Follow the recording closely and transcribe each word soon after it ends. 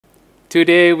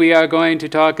Today we are going to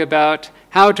talk about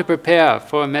how to prepare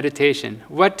for meditation,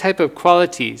 what type of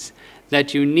qualities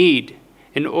that you need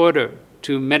in order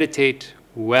to meditate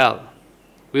well.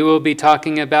 We will be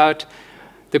talking about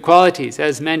the qualities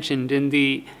as mentioned in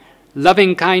the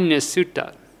Loving-Kindness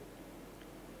Sutta,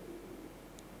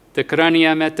 the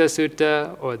Karaniya Metta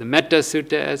Sutta, or the Metta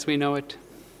Sutta as we know it.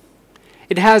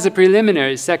 It has a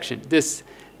preliminary section. This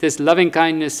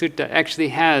Loving-Kindness Sutta actually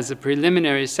has a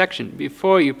preliminary section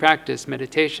before you practice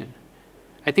meditation.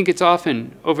 I think it's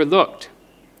often overlooked.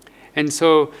 And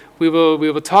so we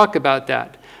will talk about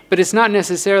that. But it's not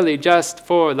necessarily just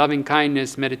for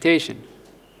loving-kindness meditation.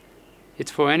 It's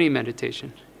for any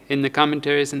meditation. In the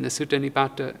commentaries, in the Sutta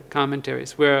Nibbāna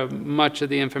commentaries, where much of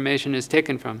the information is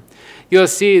taken from, you'll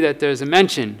see that there's a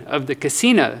mention of the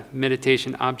kasina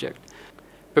meditation object,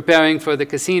 preparing for the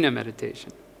kasina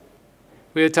meditation.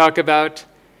 We'll talk about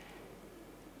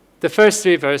the first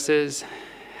 3 verses,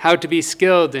 how to be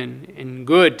skilled in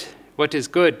good, what is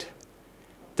good,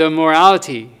 the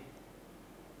morality,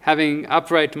 having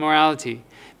upright morality,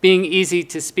 being easy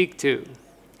to speak to,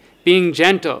 being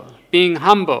gentle, being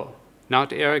humble,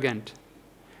 not arrogant,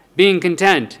 being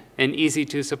content and easy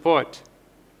to support,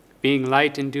 being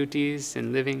light in duties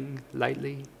and living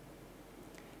lightly,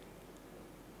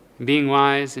 being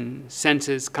wise and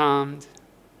senses calmed,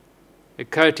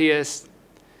 courteous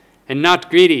and not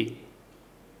greedy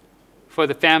for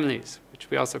the families, which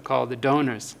we also call the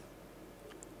donors.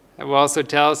 I will also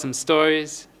tell some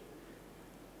stories,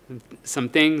 some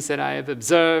things that I have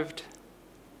observed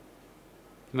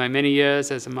in my many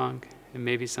years as a monk, and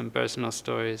maybe some personal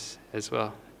stories as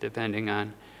well, depending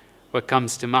on what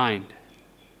comes to mind.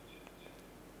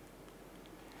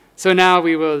 So now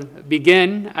we will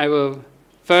begin. I will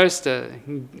first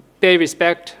pay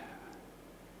respect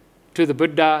to the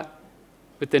Buddha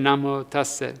with the Namo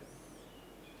Tassa.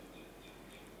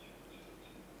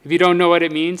 If you don't know what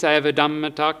it means, I have a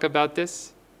Dhamma talk about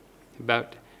this,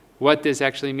 about what this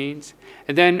actually means.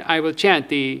 And then I will chant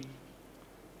the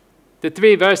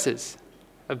 3 verses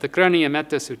of the Karaniya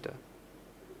Metta Sutta.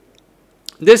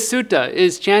 This sutta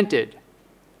is chanted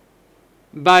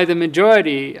by the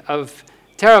majority of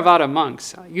Theravāda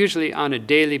monks, usually on a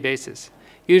daily basis.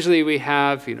 Usually we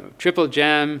have, triple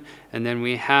gem, and then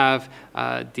we have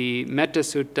the Metta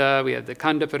Sutta, we have the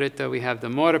Khanda Paritta, we have the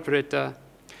Mora Paritta.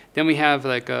 Then we have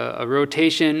like a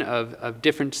rotation of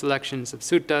different selections of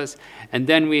suttas, and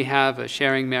then we have a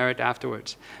sharing merit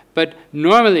afterwards. But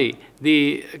normally,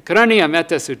 the Karaniya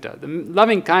Metta Sutta, the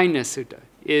Loving-Kindness Sutta,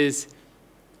 is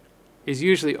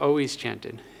usually always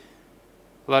chanted.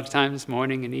 A lot of times,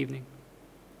 morning and evening.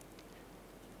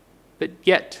 But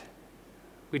yet,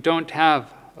 we don't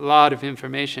have a lot of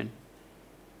information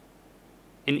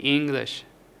in English,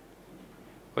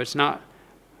 or it's not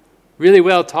really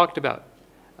well talked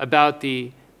about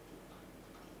the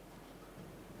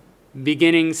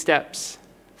beginning steps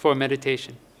for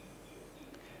meditation.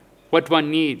 What one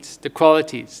needs, the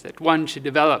qualities that one should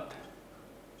develop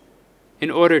in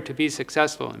order to be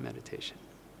successful in meditation.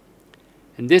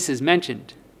 And this is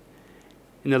mentioned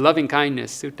in the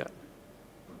Loving-Kindness Sutta.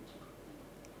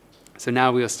 So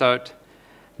now we'll start.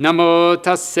 Namo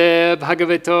tasse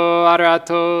bhagavato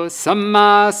arahato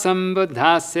samma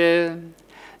sambuddhase.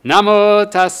 Namo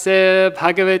tasse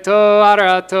bhagavato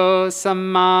arahato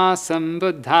samma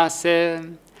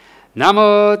sambuddhase.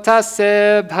 Namo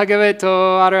tasse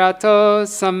bhagavato arahato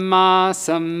samma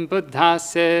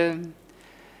sambuddhase.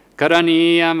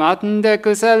 Karaniya matnde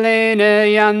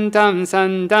kusalene yantam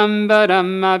sandam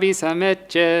baram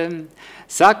abhisamecce.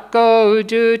 Sakko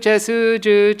ujuce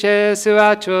sujuce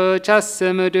suacho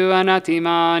chasse mudu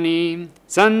anatimani.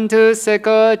 Santu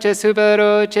sekoce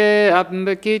subaroce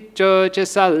abbakichoce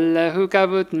salle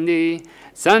hukabundi.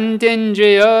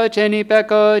 Santindriyoce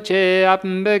nipekoce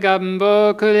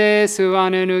abbagambo kule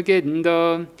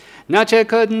suanunugindo. Nace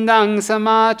kundang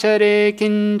samachare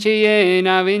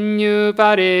kinchiyena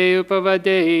vinyupare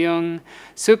upavadeyong.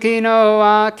 Sukhino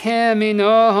wa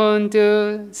khemino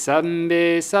hontu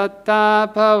sabbe satta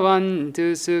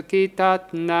bhavantu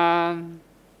sukhitatna.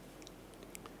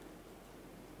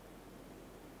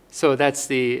 So that's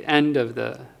the end of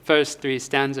the first 3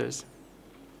 stanzas.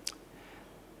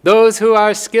 Those who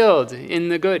are skilled in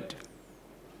the good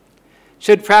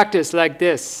should practice like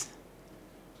this,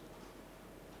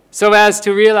 so as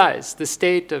to realize the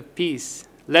state of peace.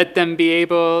 Let them be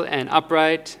able and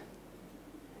upright,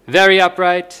 very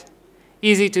upright,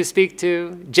 easy to speak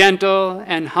to, gentle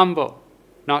and humble,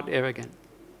 not arrogant,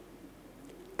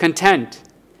 content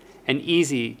and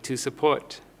easy to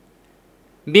support,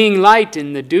 being light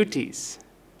in the duties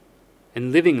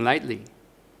and living lightly,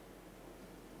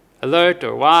 alert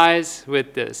or wise,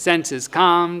 with the senses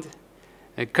calmed,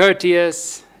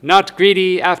 courteous, not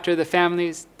greedy after the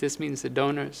families. This means the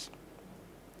donors.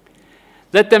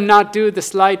 Let them not do the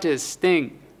slightest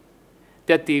thing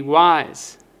that the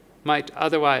wise might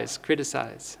otherwise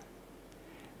criticize.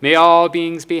 May all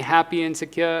beings be happy and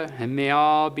secure, and may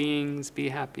all beings be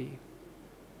happy.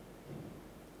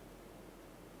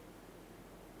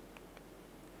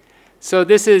 So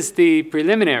this is the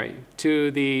preliminary to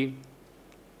the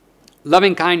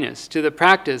loving kindness, to the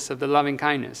practice of the loving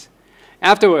kindness.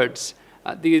 Afterwards,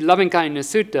 the loving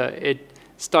kindness sutta, it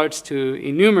starts to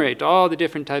enumerate all the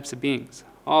different types of beings,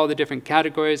 all the different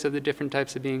categories of the different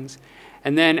types of beings.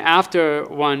 And then after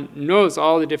one knows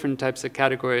all the different types of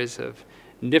categories of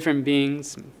different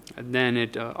beings, then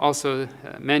it also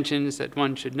mentions that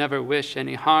one should never wish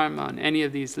any harm on any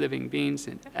of these living beings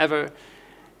ever.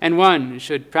 And one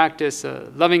should practice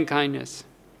loving kindness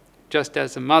just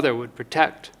as a mother would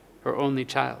protect her only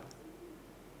child.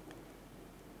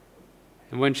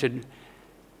 And one should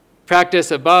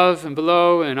practice above and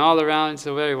below and all around. It's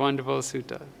a very wonderful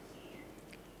sutta.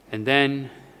 And then,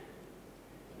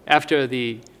 after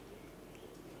the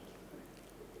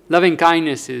loving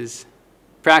kindness is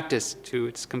practiced to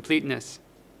its completeness,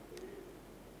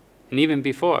 and even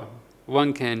before,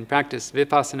 one can practice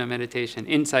vipassana meditation,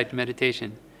 insight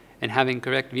meditation, and having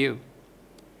correct view.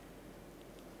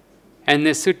 And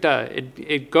this sutta,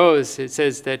 it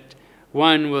says that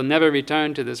one will never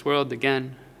return to this world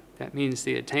again. That means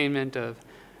the attainment of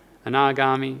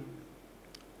anagami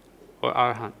or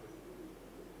arhat.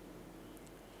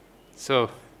 So,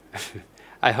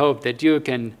 I hope that you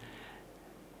can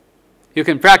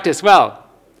practice well.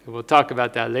 We'll talk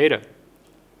about that later.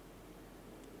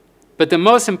 But the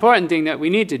most important thing that we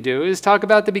need to do is talk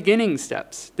about the beginning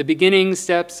steps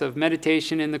of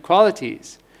meditation and the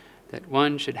qualities that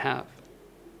one should have.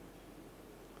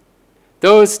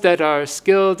 Those that are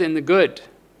skilled in the good.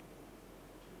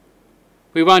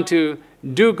 We want to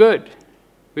do good.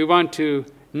 We want to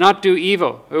not do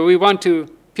evil, or we want to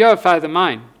purify the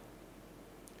mind.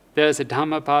 There's a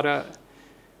Dhammapada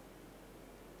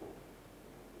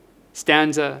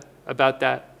stanza about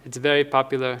that. It's very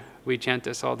popular. We chant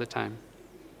this all the time.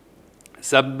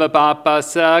 Sabba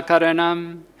papasa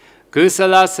karanam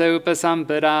kusalasa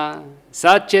upasampada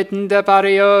satchitanda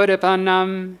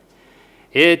pariyodapanam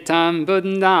itam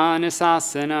buddhana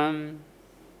sasanam.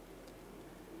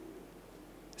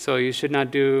 So you should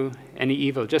not do any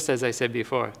evil, just as I said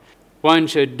before. One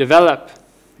should develop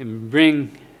and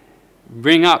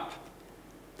bring up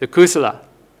the kusala,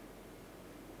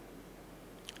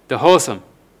 the wholesome.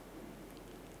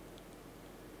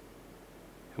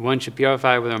 One should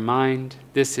purify with our mind.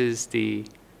 This is the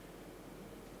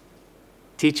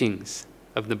teachings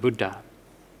of the Buddha.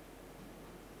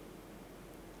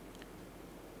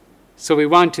 So we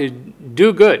want to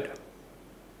do good.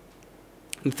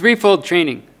 And threefold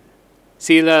training: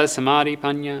 sila, samadhi,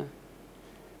 panya.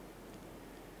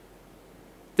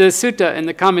 The sutta and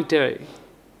the commentary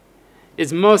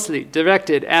is mostly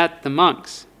directed at the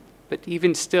monks. But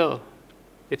even still,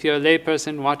 if you're a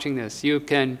layperson watching this, you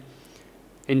can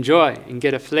enjoy and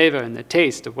get a flavor and the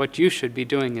taste of what you should be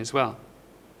doing as well.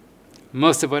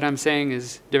 Most of what I'm saying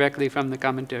is directly from the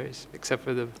commentaries, except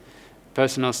for the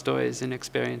personal stories and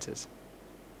experiences.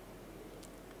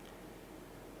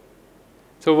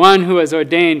 So one who is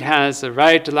ordained has a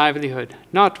right to livelihood,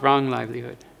 not wrong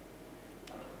livelihood.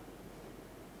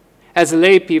 As a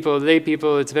lay people,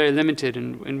 it's very limited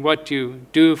in what you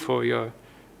do for your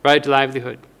right to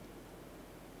livelihood.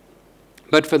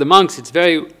 But for the monks, it's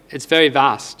very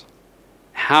vast.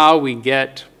 How we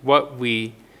get what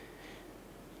we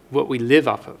live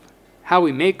off of, how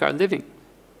we make our living,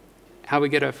 how we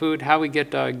get our food, how we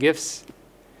get our gifts,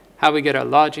 how we get our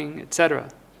lodging, etc.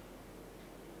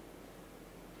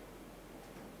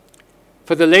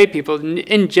 For the lay people,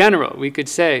 in general, we could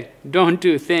say, don't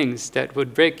do things that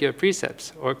would break your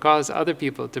precepts or cause other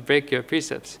people to break your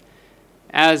precepts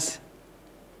as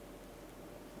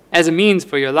a means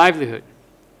for your livelihood.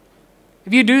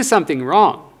 If you do something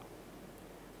wrong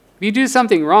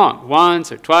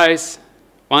once or twice,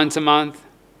 once a month,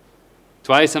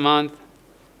 twice a month,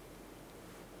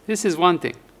 this is one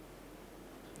thing.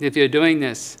 If you're doing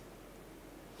this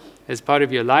as part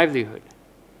of your livelihood,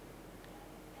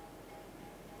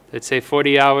 let's say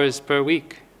 40 hours per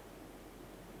week,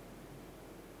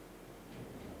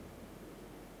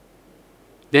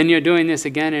 then you're doing this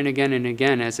again and again and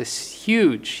again as a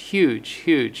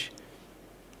huge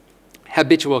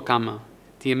habitual karma.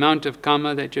 The amount of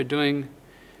karma that you're doing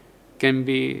can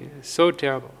be so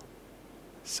terrible,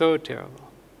 so terrible.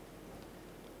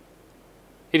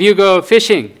 If you go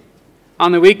fishing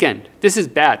on the weekend. This is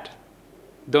bad.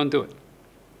 Don't do it.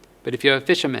 But if you're a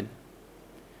fisherman,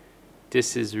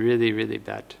 this is really, really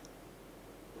bad.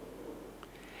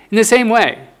 In the same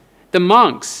way, the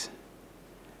monks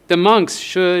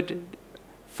should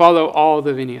follow all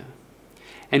the Vinaya.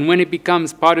 And when it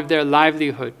becomes part of their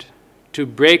livelihood to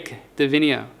break the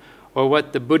Vinaya, or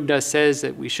what the Buddha says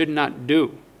that we should not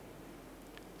do,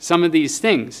 some of these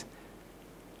things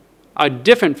are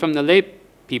different from the lay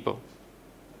people.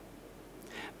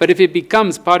 But if it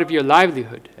becomes part of your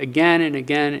livelihood again and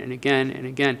again and again and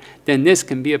again, then this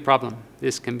can be a problem.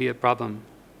 This can be a problem,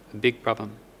 a big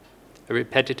problem, a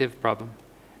repetitive problem.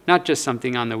 Not just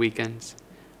something on the weekends,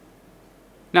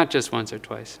 not just once or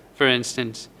twice. For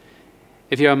instance,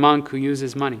 if you're a monk who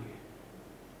uses money,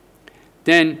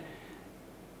 then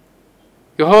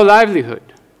your whole livelihood,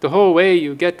 the whole way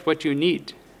you get what you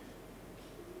need,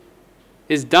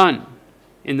 is done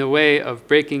in the way of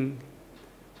breaking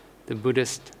the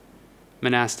Buddhist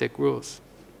monastic rules.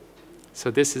 So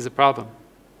this is a problem.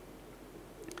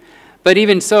 But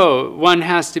even so, one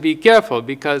has to be careful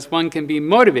because one can be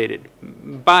motivated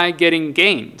by getting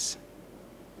gains.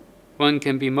 One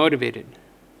can be motivated.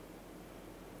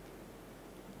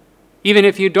 Even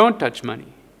if you don't touch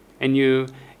money and you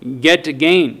get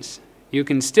gains, you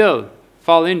can still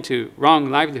fall into wrong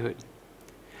livelihood.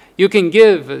 You can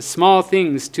give small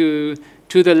things to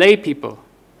the lay people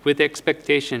with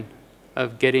expectation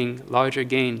of getting larger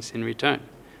gains in return.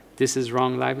 This is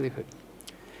wrong livelihood.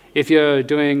 If you're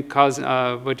doing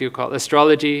what do you call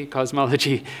astrology,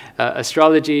 cosmology,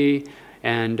 astrology,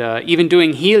 and even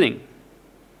doing healing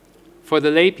for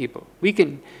the lay people, we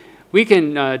can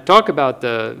talk about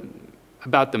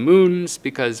the moons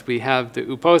because we have the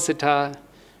Uposatha.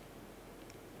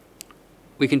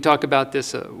 We can talk about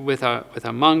this with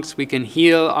our monks. We can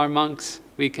heal our monks.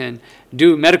 We can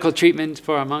do medical treatment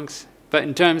for our monks. But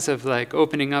in terms of like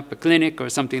opening up a clinic or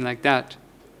something like that,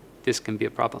 this can be a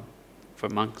problem for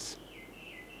monks.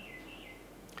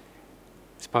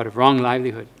 It's part of wrong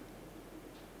livelihood.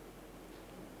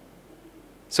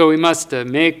 So we must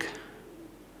make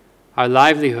our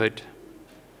livelihood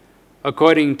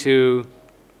according to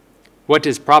what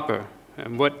is proper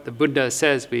and what the Buddha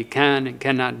says we can and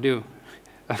cannot do.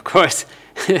 Of course,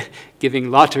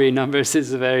 giving lottery numbers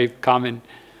is very common.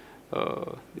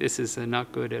 Oh, this is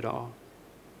not good at all.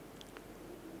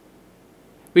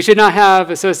 We should not have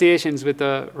associations with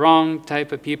the wrong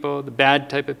type of people, the bad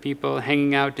type of people,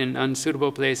 hanging out in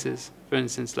unsuitable places. For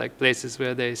instance, like places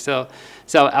where they sell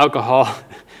alcohol,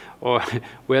 or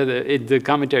where the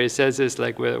commentary says this,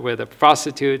 like where the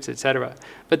prostitutes, etc.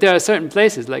 But there are certain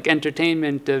places, like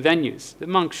entertainment venues. The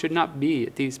monks should not be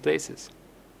at these places.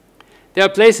 There are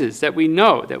places that we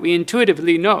know, that we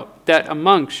intuitively know, that a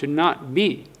monk should not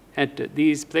be at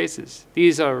these places.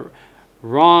 These are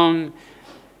wrong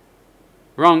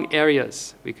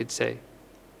areas, we could say,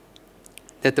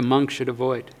 that the monk should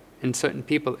avoid, and certain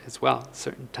people as well,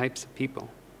 certain types of people.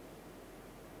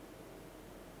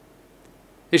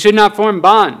 They should not form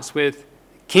bonds with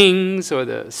kings or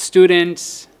the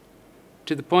students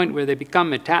to the point where they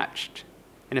become attached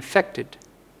and affected.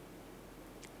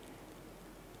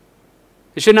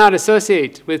 They should not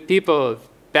associate with people of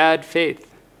bad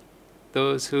faith,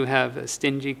 those who have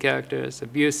stingy characters,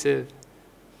 abusive,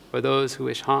 or those who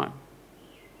wish harm.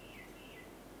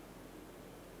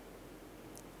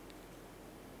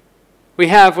 We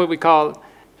have what we call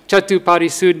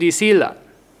Chatupārisuddhi Sila.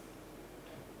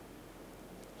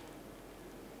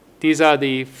 These are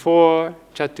the 4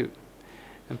 chatu.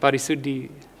 And parisuddhi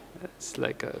is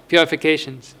like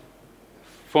purifications,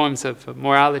 forms of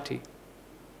morality.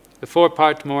 The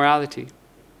 4-part morality.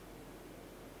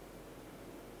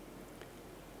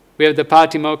 We have the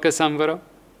Patimokkha Samvara,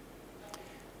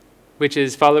 which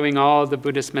is following all the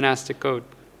Buddhist monastic code.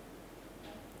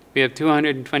 We have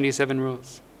 227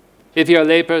 rules. If you're a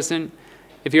layperson,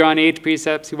 if you're on 8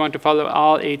 precepts, you want to follow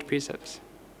all 8 precepts.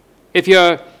 If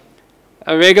you're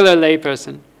a regular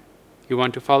layperson, you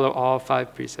want to follow all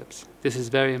 5 precepts. This is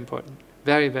very important,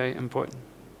 very, very important.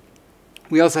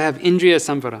 We also have Indriya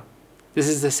Samvara. This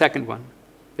is the second one.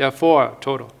 There are 4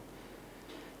 total.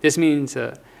 This means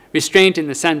restraint in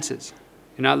the senses.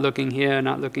 You're not looking here,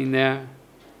 not looking there.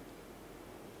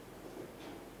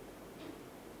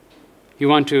 You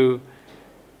want to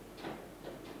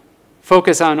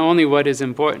focus on only what is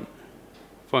important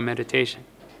for meditation.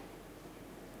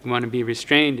 You want to be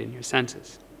restrained in your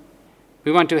senses.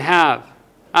 We want to have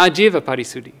Ajiva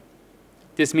Parisuddhi.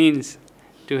 This means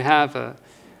to have a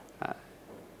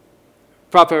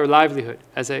proper livelihood,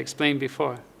 as I explained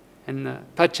before. And the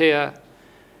Paccaya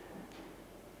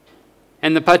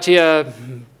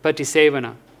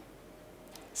Patisevana,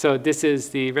 So this is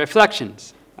the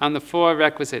reflections on the 4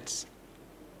 requisites.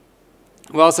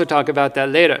 We'll also talk about that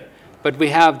later. But we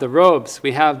have the robes,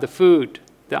 we have the food,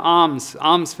 the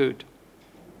alms food.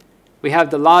 We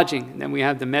have the lodging, and then we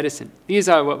have the medicine. These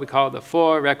are what we call the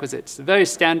 4 requisites. Very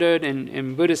standard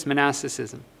in Buddhist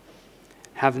monasticism,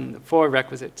 having the 4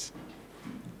 requisites.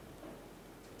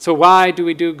 So why do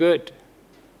we do good?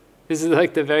 This is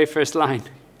like the very first line.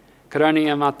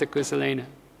 Karaniya matta kusalena.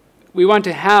 We want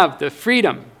to have the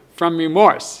freedom from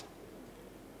remorse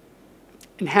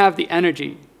and have the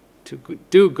energy to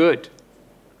do good.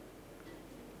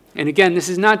 And again, this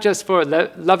is not just for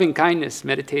loving kindness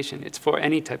meditation, it's for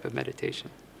any type of meditation.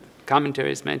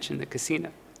 Commentaries mention the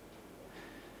kasina.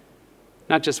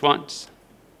 Not just once.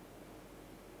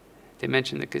 They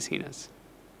mention the kasinas.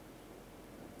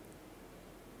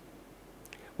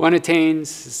 One attains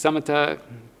samatha,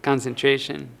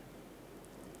 concentration,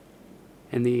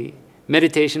 and the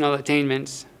meditational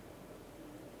attainments.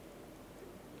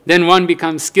 Then one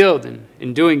becomes skilled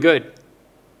in doing good.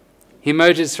 He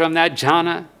emerges from that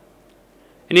jhana,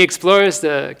 and he explores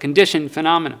the conditioned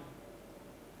phenomena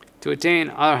to attain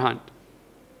arhat,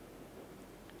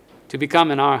 to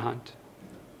become an arhat.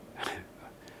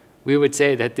 We would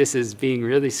say that this is being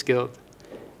really skilled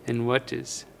in what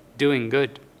is doing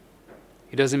good.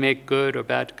 He doesn't make good or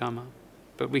bad karma,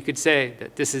 but we could say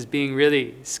that this is being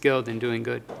really skilled in doing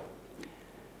good.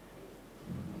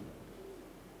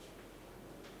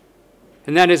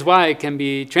 And that is why it can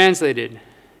be translated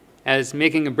as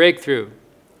making a breakthrough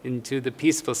into the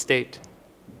peaceful state.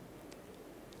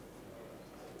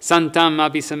 Santam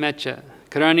abhisamecha,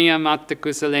 karaniya matta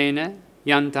kusalena,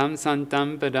 yantam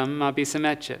santam padam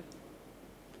abhisamecha.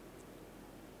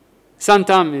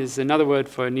 Santam is another word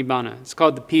for Nibbāna. It's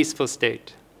called the peaceful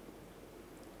state.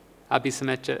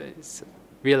 Abhisamecha is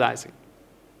realizing.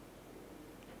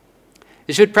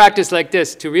 You should practice like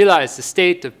this to realize the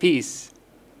state of peace,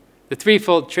 the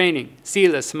threefold training,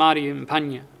 sila, samadhi, and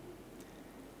panya.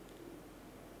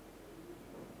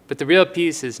 But the real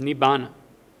peace is Nibbāna.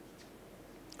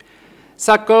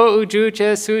 Sako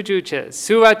ujuche sujuche,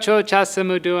 suacho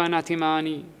chasamudu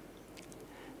anatimani.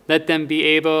 Let them be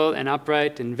able and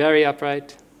upright and very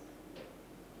upright.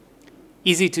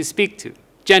 Easy to speak to,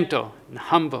 gentle and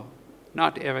humble,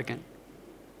 not arrogant.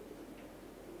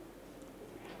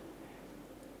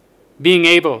 Being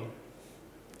able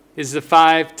is the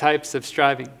 5 types of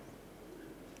striving.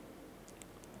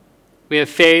 We have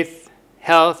faith,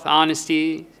 health,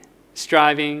 honesty,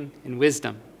 striving, and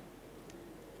wisdom.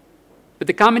 But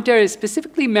the commentaries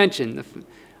specifically mention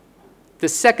the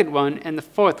second one and the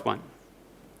 4th one.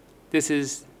 This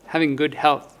is having good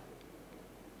health.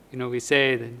 You know, we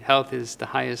say that health is the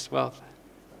highest wealth.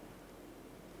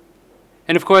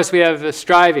 And of course, we have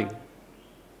striving.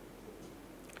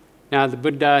 Now, the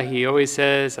Buddha, he always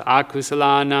says,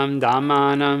 akusalanam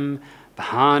dhammanam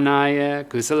bhahanaya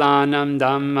kusalanam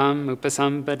dhammam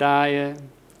upasampadaya.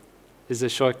 This is a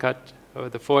shortcut, or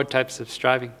the 4 types of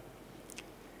striving.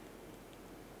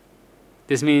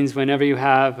 This means whenever you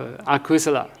have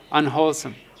akusala,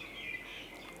 unwholesome,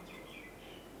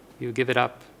 you give it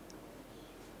up.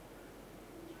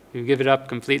 You give it up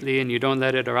completely and you don't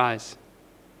let it arise.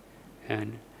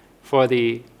 And for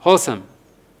the wholesome,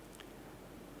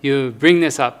 you bring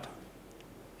this up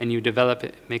and you develop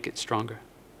it, make it stronger.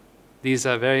 These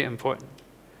are very important.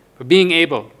 For being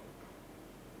able.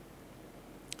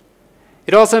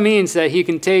 It also means that he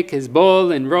can take his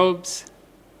bowl and robes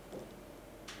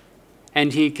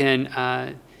and he can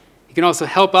also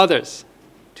help others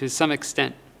to some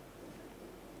extent.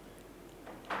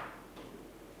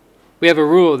 We have a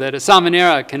rule that a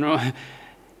samanera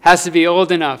has to be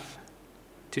old enough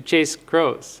to chase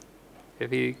crows.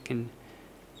 If he can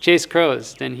chase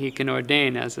crows, then he can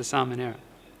ordain as a samanera.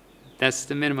 That's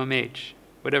the minimum age,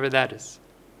 whatever that is.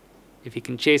 If he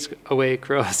can chase away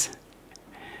crows.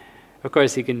 Of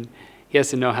course, he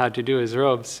has to know how to do his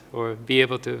robes, or be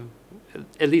able to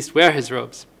at least wear his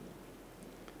robes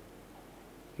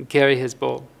and carry his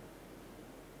bowl.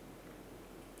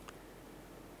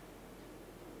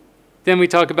 Then we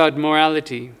talk about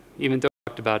morality, even though we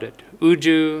talked about it.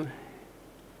 Uju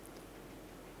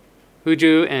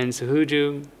and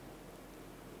suhuju.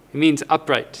 It means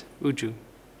upright, uju.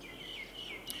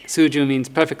 Suju means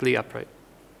perfectly upright.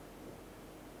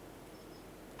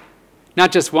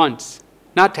 Not just once,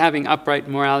 not having upright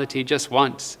morality just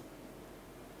once,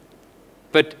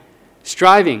 but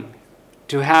striving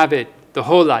to have it the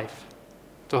whole life,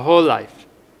 the whole life.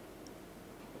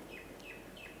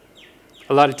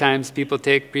 A lot of times people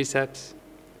take precepts,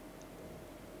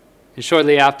 and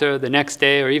shortly after, the next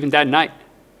day, or even that night,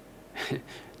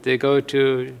 they go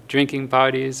to drinking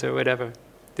parties or whatever,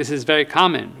 This is very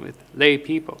common with lay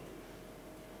people.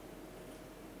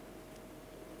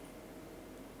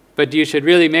 But you should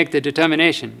really make the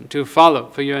determination to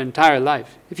follow for your entire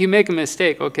life. If you make a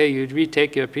mistake, okay, you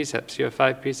retake your precepts, your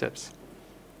 5 precepts.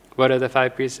 What are the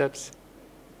 5 precepts?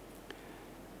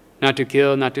 Not to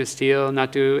kill, not to steal,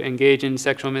 not to engage in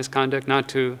sexual misconduct, not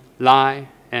to lie,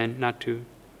 and not to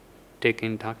take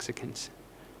intoxicants.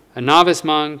 A novice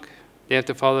monk, they have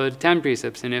to follow the 10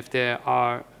 precepts, and if they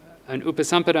are an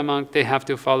upasampada monk, they have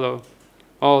to follow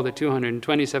all the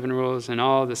 227 rules and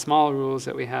all the small rules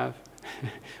that we have.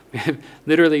 We have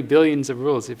literally billions of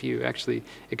rules if you actually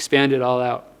expand it all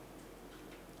out.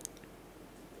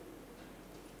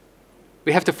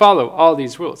 We have to follow all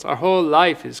these rules. Our whole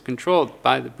life is controlled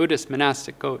by the Buddhist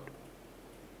monastic code.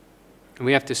 And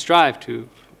we have to strive to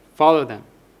follow them.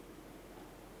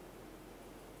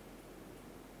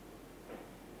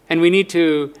 And we need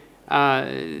to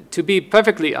be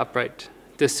perfectly upright.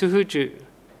 The suhuju.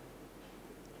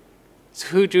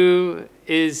 Suhuju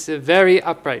is very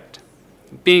upright.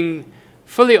 Being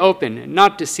fully open and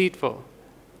not deceitful.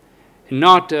 And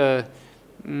not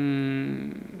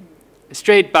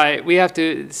straight by, we have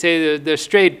to say they're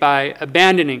straight by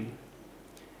abandoning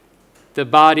the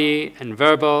body and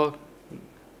verbal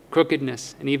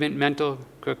crookedness and even mental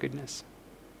crookedness.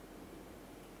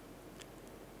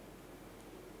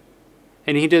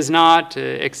 And he does not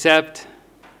accept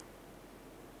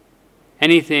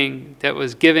anything that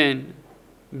was given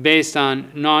based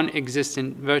on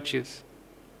non-existent virtues.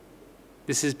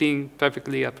 This is being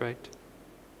perfectly upright.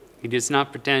 He does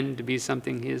not pretend to be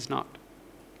something he is not.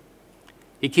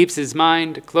 He keeps his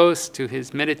mind close to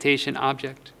his meditation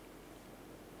object.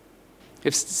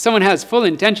 If someone has full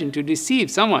intention to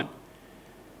deceive someone,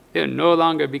 they'll no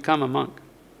longer become a monk.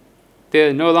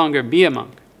 They'll no longer be a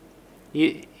monk.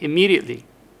 Immediately,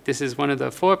 this is one of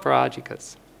the 4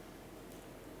 parajikas.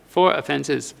 4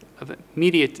 offenses of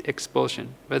immediate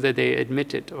expulsion, whether they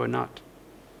admit it or not.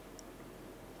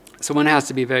 So one has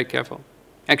to be very careful.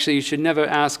 Actually, you should never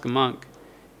ask a monk.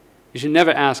 You should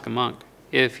never ask a monk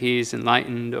if he's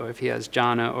enlightened or if he has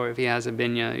jhana or if he has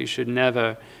abhinya. You should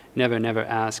never, never, never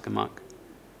ask a monk.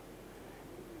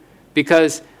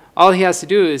 Because all he has to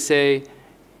do is say,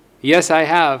 yes, I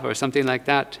have, or something like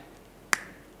that,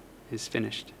 is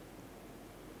finished.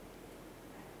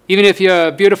 Even if you're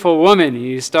a beautiful woman,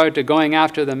 you start going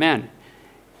after the men.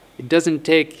 It doesn't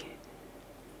take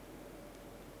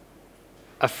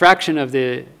a fraction of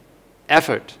the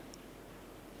effort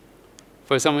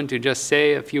for someone to just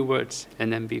say a few words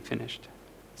and then be finished.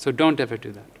 So don't ever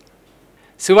do that.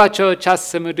 Suvacho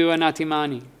chassamudu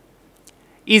anatimani.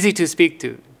 Easy to speak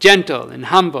to, gentle and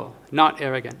humble, not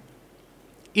arrogant.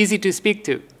 Easy to speak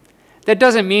to. That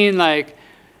doesn't mean like,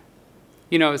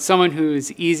 someone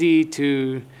who's easy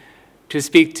to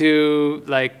speak to,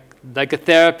 like a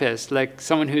therapist, like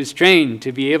someone who's trained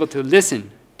to be able to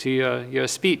listen to your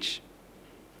speech.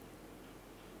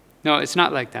 No, it's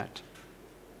not like that.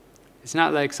 It's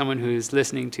not like someone who's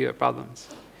listening to your problems.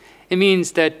 It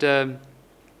means that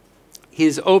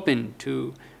he's open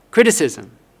to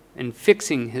criticism and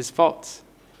fixing his faults.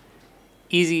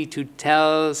 Easy to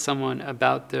tell someone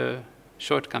about their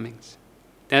shortcomings.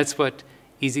 That's what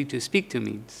easy to speak to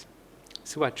means.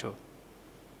 Suvacho.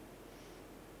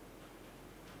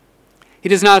 He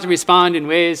does not respond in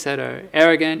ways that are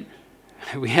arrogant.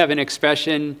 We have an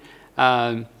expression,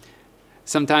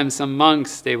 sometimes some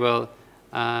monks, they will,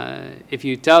 if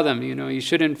you tell them, you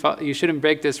shouldn't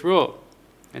break this rule.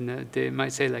 And they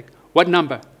might say like, what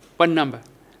number? What number?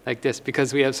 Like this,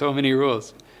 because we have so many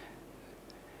rules.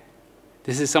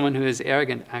 This is someone who is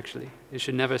arrogant, actually. You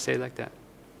should never say like that.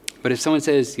 But if someone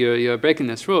says, you're breaking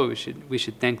this rule, we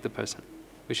should thank the person.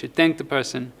 We should thank the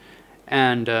person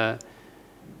and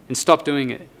stop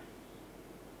doing it.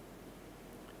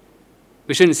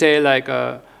 We shouldn't say like,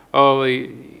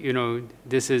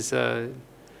 this is,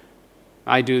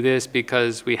 I do this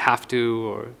because we have to,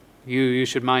 or you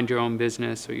should mind your own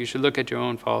business, or you should look at your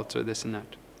own faults, or this and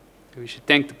that. We should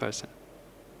thank the person.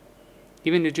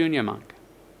 Even a junior monk.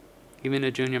 Even a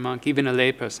junior monk, even a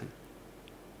lay person.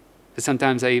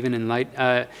 Sometimes I even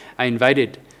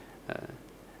invited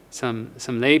some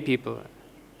lay people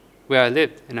where I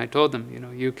lived, and I told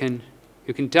them, you can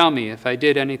tell me if I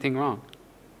did anything wrong.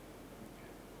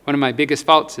 One of my biggest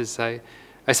faults is I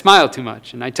smile too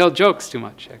much, and I tell jokes too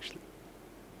much, actually.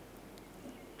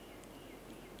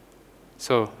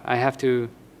 So I have to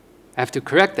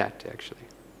correct that, actually.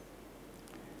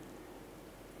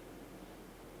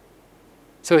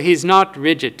 So he's not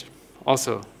rigid,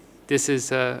 also. This is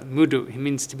mudu. It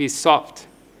means to be soft.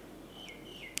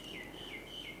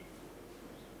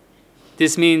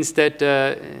 This means that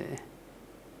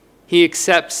he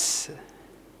accepts,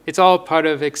 it's all part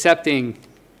of accepting,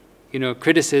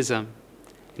 criticism,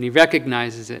 and he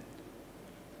recognizes it.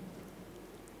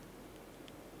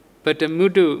 But the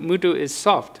mudu is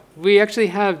soft. We actually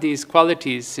have these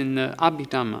qualities in the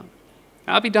Abhidhamma.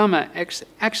 Abhidhamma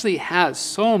actually has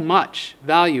so much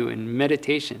value in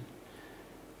meditation.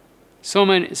 So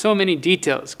many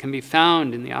details can be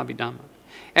found in the Abhidhamma.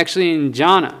 Actually, in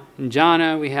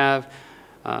jhana we have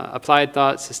applied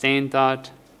thought, sustained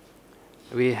thought.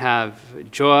 We have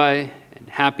joy and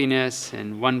happiness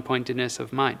and one-pointedness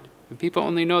of mind. And people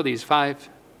only know these 5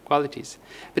 qualities.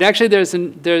 But actually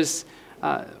there's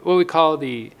what we call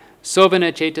the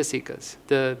Sobhana Cetasikas,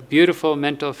 the beautiful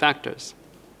mental factors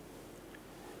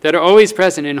that are always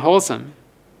present in wholesome.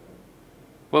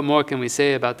 What more can we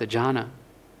say about the jhana?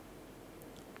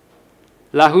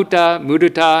 Lahuta,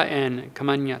 mudita, and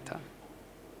kamanyata.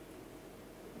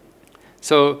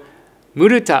 So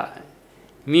mudita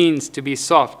means to be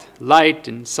soft, light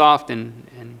and soft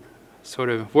and sort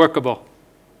of workable.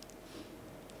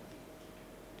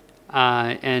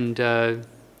 And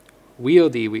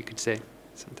wieldy, we could say,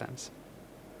 sometimes.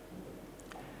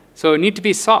 So need to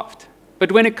be soft.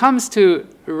 But when it comes to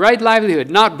right livelihood,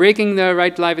 not breaking the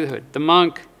right livelihood, the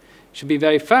monk should be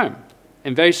very firm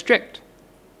and very strict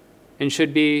and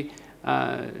should be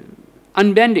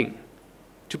unbending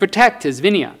to protect his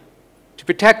vinaya, to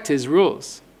protect his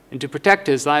rules, and to protect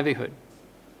his livelihood.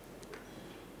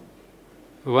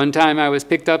 One time I was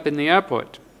picked up in the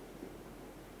airport.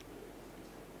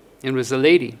 It was a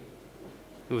lady.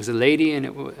 It was a lady, and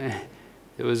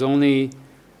it was only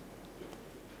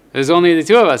the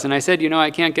 2 of us. And I said,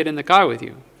 I can't get in the car with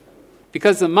you.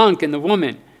 Because the monk and the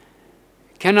woman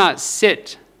cannot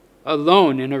sit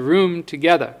alone in a room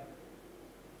together.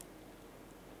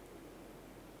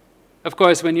 Of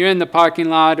course, when you're in the parking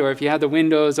lot or if you have the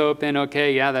windows open,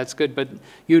 okay, yeah, that's good. But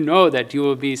you know that you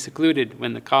will be secluded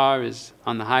when the car is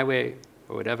on the highway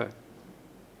or whatever.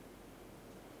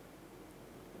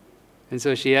 And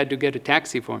so she had to get a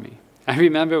taxi for me. I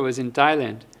remember it was in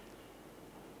Thailand.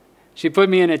 She put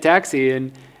me in a taxi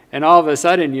and all of a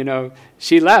sudden,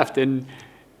 she left and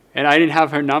I didn't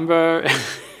have her number.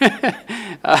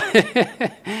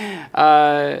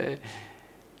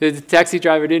 The taxi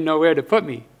driver didn't know where to put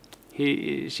me.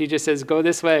 She just says, go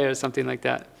this way or something like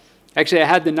that. Actually, I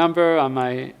had the number on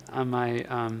my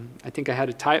I think I had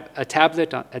a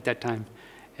tablet at that time.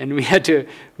 And we had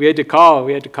to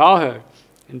call her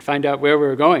and find out where we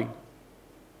were going.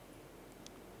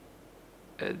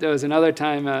 There was another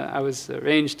time I was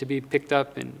arranged to be picked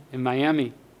up in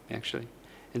Miami, actually.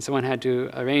 And someone had to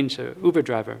arrange an Uber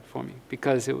driver for me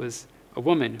because it was a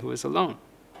woman who was alone.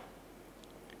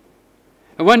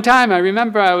 And one time I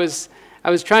remember I was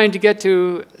trying to get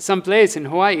to some place in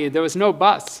Hawaii. There was no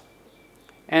bus.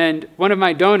 And one of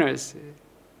my donors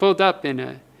pulled up in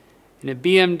a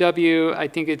BMW, I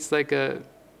think it's like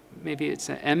maybe it's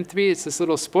an M3, it's this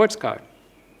little sports car.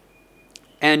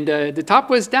 And the top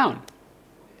was down.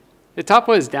 The top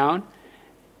was down.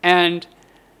 And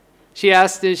she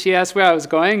asked where I was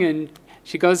going, and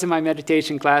she goes to my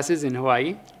meditation classes in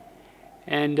Hawaii.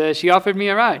 And she offered me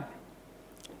a ride.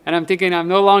 And I'm thinking, I'm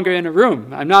no longer in a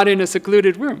room. I'm not in a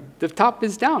secluded room. The top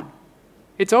is down.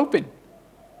 It's open.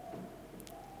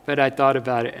 But I thought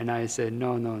about it and I said,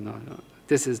 no.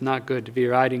 This is not good to be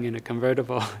riding in a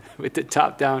convertible with the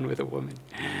top down with a woman.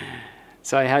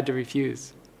 So I had to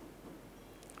refuse.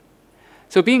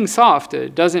 So being soft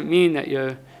doesn't mean that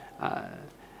you're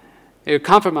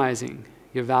compromising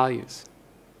your values.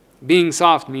 Being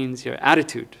soft means your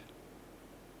attitude.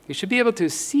 You should be able to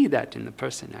see that in the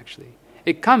person, actually.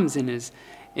 It comes in his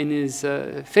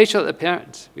facial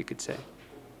appearance, we could say.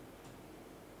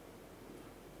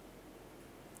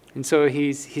 And so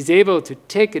he's able to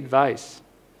take advice.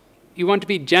 You want to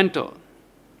be gentle.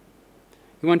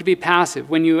 You want to be passive.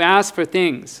 When you ask for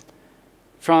things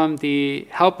from the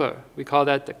helper, we call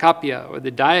that the kapya or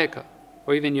the dayaka,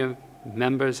 or even your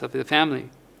members of the family,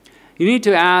 you need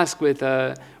to ask with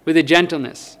a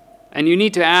gentleness. And you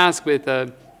need to ask with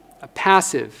a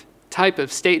passive type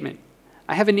of statement.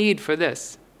 I have a need for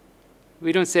this.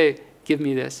 We don't say, give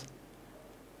me this.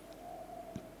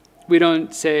 We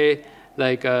don't say,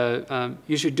 like,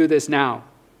 you should do this now.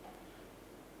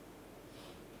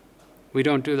 We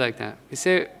don't do like that. We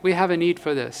say, we have a need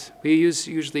for this. We use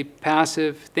usually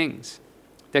passive things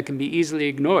that can be easily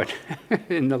ignored.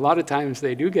 And a lot of times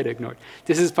they do get ignored.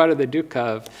 This is part of the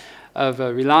dukkha of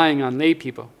relying on lay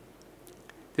people.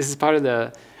 This is part of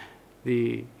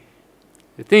the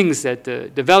things that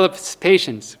develops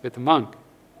patience with the monk.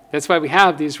 That's why we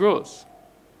have these rules.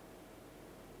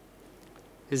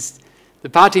 Is The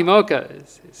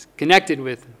patimokkha is connected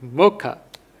with mokkha,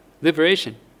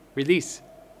 liberation, release.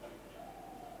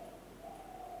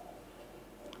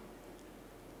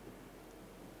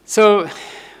 So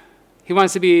he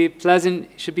wants to be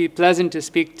pleasant, should be pleasant to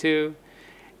speak to,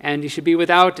 and he should be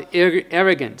without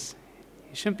arrogance.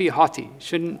 He shouldn't be haughty,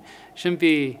 shouldn't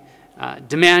be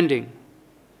demanding.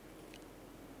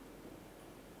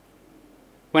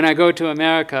 When I go to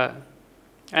America,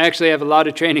 I actually have a lot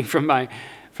of training from my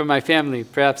family,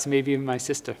 perhaps maybe even my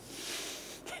sister.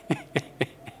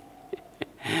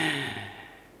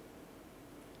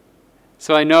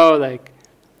 So I know like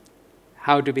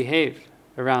how to behave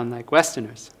around like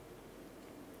Westerners.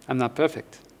 I'm not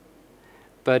perfect,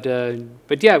 but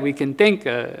yeah, we can thank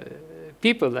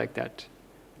people like that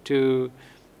to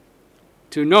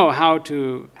know how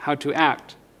to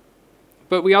act.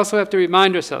 But we also have to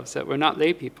remind ourselves that we're not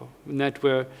lay people, and that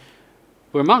we're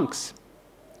monks,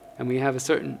 and we have a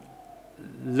certain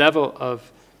level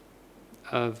of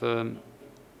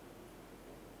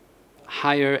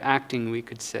higher acting, we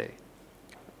could say,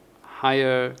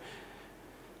 higher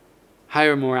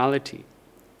morality,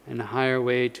 and a higher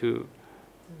way to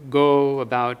go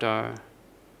about our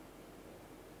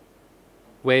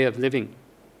way of living.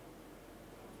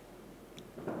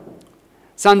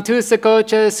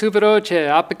 Santusakocha subarocha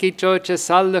apakichocha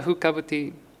sallahu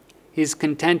kabuti. He's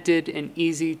contented and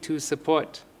easy to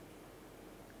support.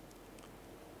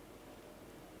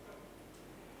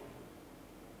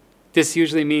 This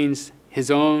usually means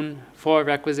his own 4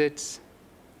 requisites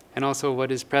and also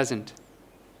what is present.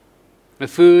 The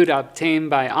food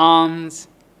obtained by alms.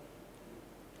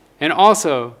 And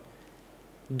also,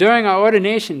 during our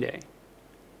ordination day,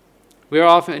 we are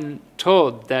often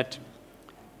told that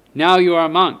now you are a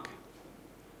monk,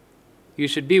 you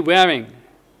should be wearing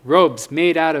robes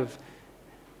made out of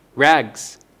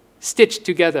rags, stitched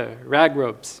together, rag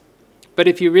robes. But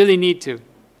if you really need to,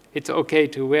 it's okay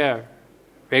to wear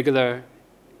regular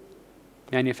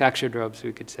manufactured robes,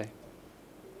 we could say,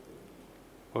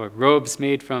 or robes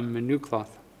made from new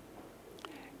cloth.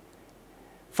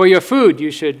 For your food, you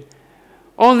should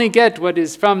only get what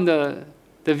is from the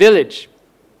village.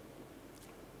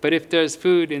 But if there's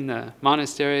food in the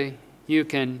monastery, you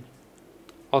can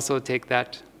also take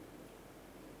that.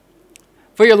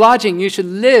 For your lodging, you should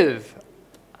live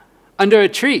under a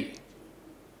tree.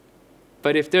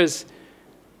 But if there's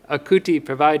a kuti,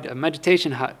 a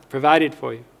meditation hut provided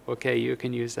for you, okay, you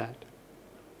can use that.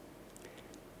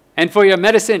 And for your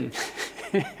medicine,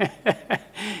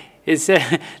 they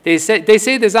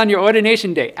say this on your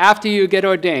ordination day, after you get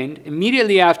ordained,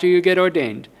 immediately after you get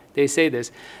ordained, they say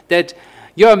this, that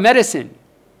your medicine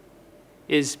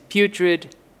is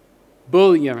putrid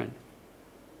bull urine.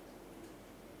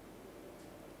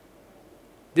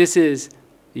 This is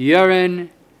urine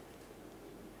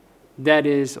that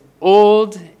is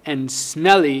old and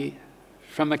smelly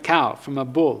from a cow, from a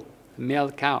bull, a male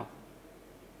cow.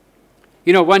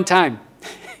 You know, one time,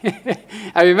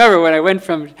 I remember when I went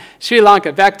from Sri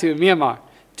Lanka back to Myanmar,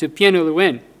 to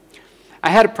Pianuluwin, I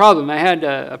had a problem. I had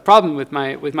a problem with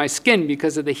my skin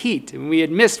because of the heat. And we had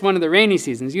missed one of the rainy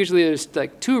seasons. Usually there's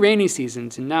like 2 rainy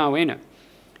seasons in Nawena.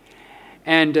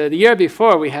 And the year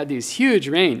before, we had these huge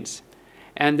rains.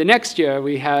 And the next year,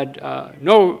 we had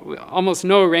almost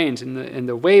no rains. And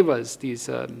the way was these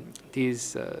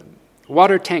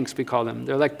water tanks, we call them.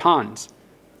 They're like ponds,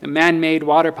 man-made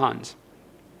water ponds.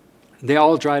 They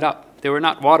all dried up. They were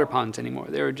not water ponds anymore.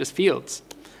 They were just fields.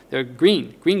 They're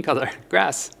green color,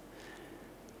 grass.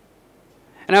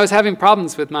 And I was having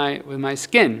problems with my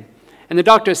skin. And the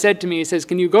doctor said to me, he says,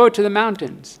 can you go to the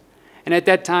mountains? And at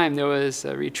that time, there was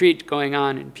a retreat going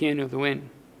on in Pianuluwin.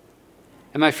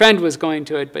 And my friend was going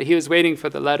to it, but he was waiting for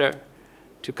the letter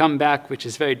to come back, which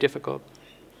is very difficult.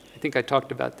 I think I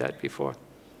talked about that before.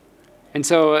 And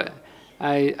so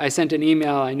I sent an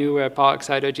email. I knew where Pa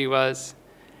Aksaitoji was.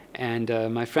 And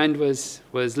my friend was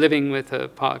living with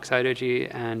Pa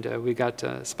Aksaitoji, and we got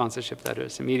sponsorship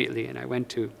letters immediately, and I went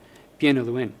to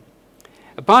Pianuluwin.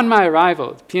 Upon my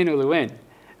arrival at Pianuluwin,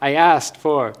 I asked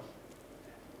for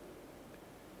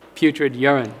putrid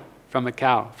urine from a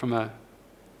cow, from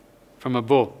a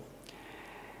bull.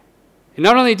 And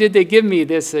not only did they give me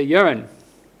this urine,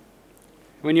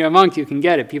 when you're a monk you can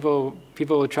get it. People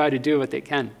will try to do what they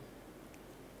can.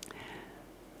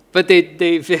 But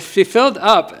they filled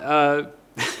up,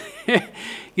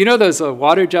 you know those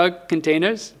water jug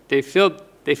containers? They filled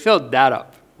that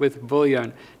up with bull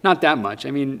urine. Not that much,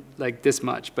 I mean like this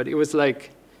much, but it was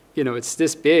like, you know, it's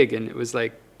this big and it was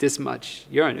like this much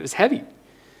urine. It was heavy.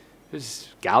 It was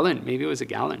a gallon, maybe it was a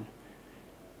gallon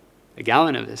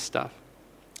of this stuff.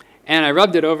 And I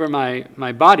rubbed it over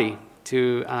my body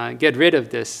to get rid of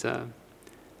this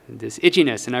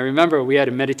itchiness. And I remember we had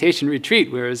a meditation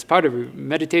retreat where it was part of a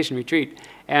meditation retreat,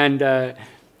 and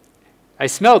I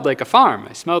smelled like a farm.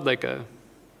 I smelled like a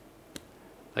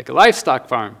livestock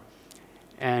farm.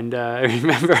 And I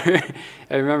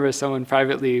remember someone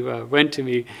privately went to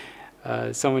me,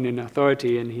 someone in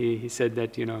authority, and he said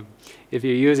that, if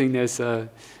you're using this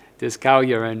cow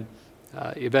urine,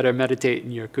 you better meditate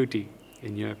in your kuti,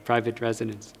 in your private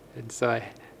residence. And so I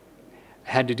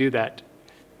had to do that.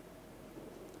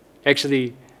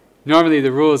 Actually, normally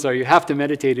the rules are you have to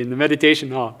meditate in the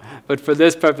meditation hall, but for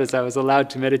this purpose I was allowed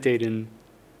to meditate in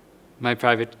my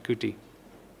private kuti.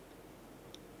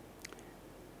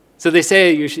 So they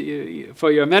say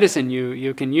for your medicine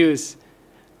you can use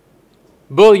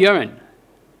bull urine,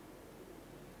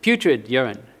 putrid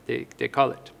urine, they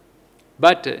call it.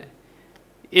 But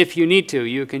if you need to,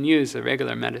 you can use a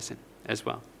regular medicine as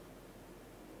well.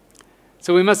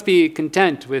 So we must be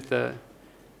content with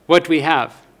what we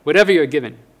have, whatever you're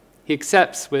given. He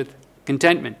accepts with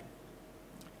contentment.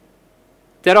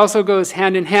 That also goes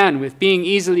hand in hand with being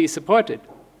easily supported.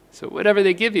 So whatever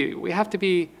they give you, we have to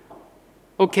be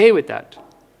okay with that.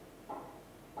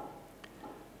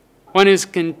 One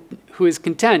who is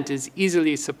content is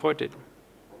easily supported.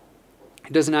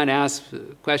 He does not ask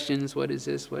questions, what is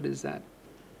this, what is that?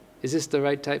 Is this the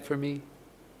right type for me?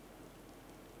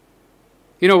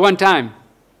 One time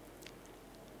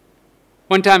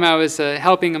I was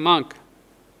helping a monk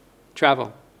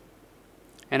travel.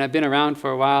 And I've been around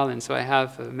for a while, and so I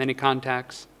have many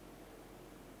contacts.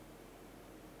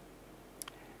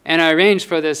 And I arranged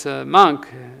for this monk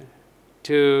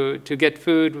to get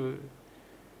food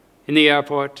in the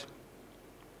airport.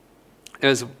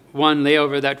 There's one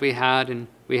layover that we had, and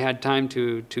we had time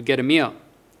to get a meal.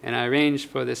 And I arranged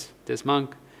for this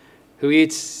monk who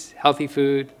eats healthy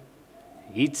food.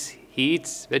 He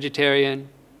eats vegetarian.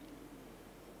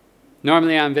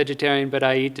 Normally I'm vegetarian, but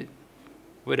I eat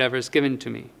whatever is given to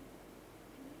me.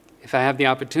 If I have the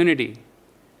opportunity,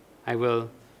 I will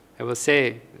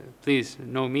say, please,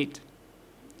 no meat.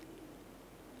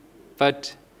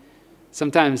 But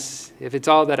sometimes, if it's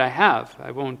all that I have, I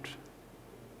won't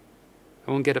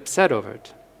get upset over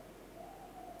it.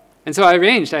 And so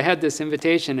I had this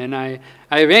invitation, and I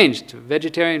arranged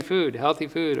vegetarian food, healthy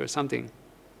food, or something.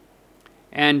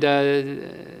 And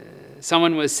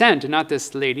someone was sent, not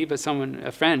this lady, but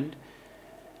a friend.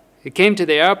 He came to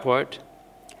the airport,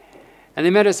 and they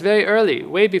met us very early,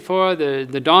 way before the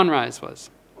dawn rise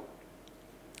was.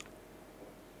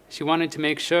 She wanted to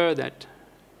make sure that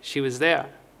she was there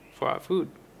for our food.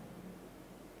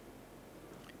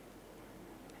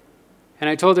 And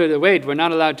I told her to wait, we're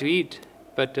not allowed to eat,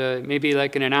 but maybe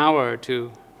like in an hour or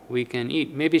two we can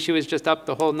eat. Maybe she was just up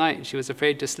the whole night and she was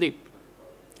afraid to sleep.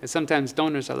 And sometimes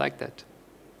donors are like that.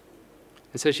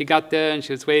 And so she got there and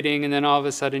she was waiting, and then all of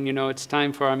a sudden, it's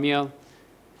time for our meal.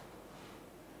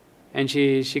 And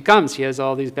she comes, she has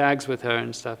all these bags with her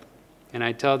and stuff. And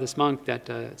I tell this monk that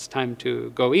it's time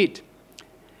to go eat.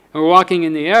 And we're walking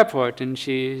in the airport, and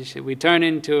we turn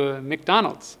into a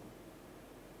McDonald's.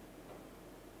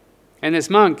 And this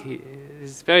monk, he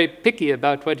is very picky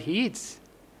about what he eats.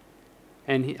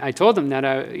 And I told him that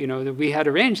that we had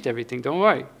arranged everything, don't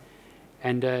worry.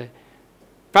 And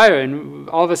and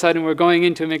all of a sudden we're going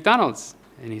into McDonald's.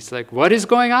 And he's like, what is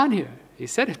going on here? He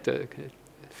said it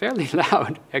fairly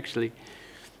loud, actually.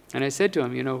 And I said to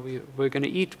him, we're going to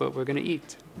eat what we're going to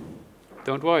eat.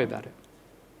 Don't worry about it.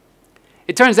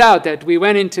 It turns out that we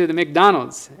went into the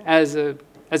McDonald's as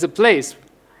a place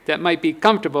that might be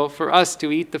comfortable for us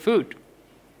to eat the food.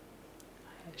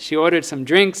 She ordered some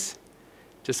drinks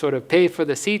to sort of pay for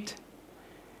the seat.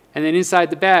 And then inside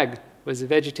the bag was a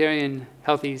vegetarian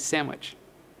healthy sandwich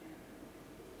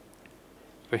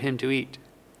for him to eat.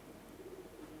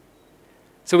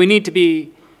 So we need to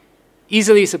be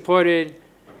easily supported,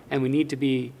 and we need to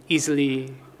be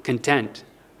easily content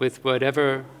with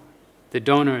whatever the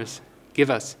donors give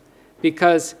us.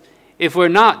 Because if we're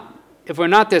not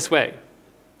this way,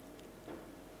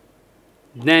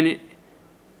 then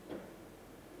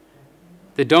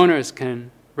the donors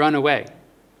can run away.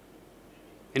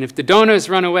 And if the donors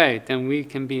run away, then we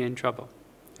can be in trouble.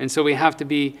 And so we have to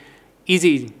be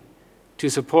easy to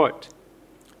support.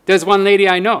 There's one lady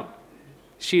I know.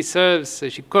 She serves,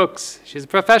 she cooks. She's a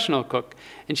professional cook.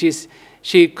 And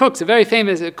she cooks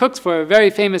for a very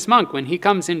famous monk when he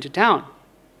comes into town.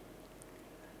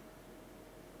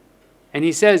 And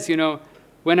he says,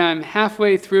 when I'm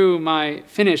halfway through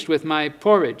finished with my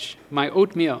porridge, my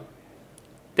oatmeal,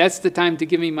 that's the time to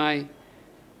give me my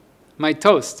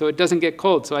toast so it doesn't get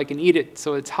cold, so I can eat it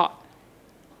so it's hot.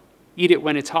 Eat it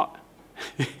when it's hot.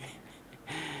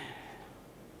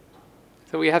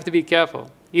 So we have to be careful.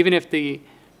 Even if we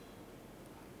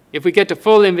get the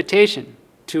full invitation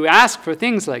to ask for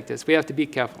things like this, we have to be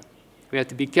careful. We have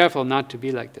to be careful not to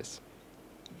be like this.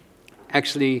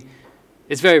 Actually,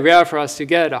 it's very rare for us to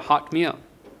get a hot meal.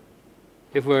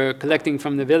 If we're collecting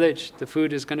from the village, the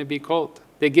food is going to be cold.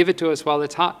 They give it to us while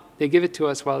it's hot. They give it to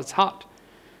us while it's hot.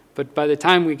 But by the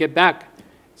time we get back,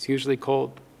 it's usually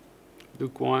cold,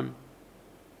 lukewarm,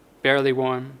 barely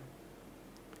warm.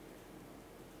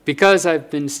 Because I've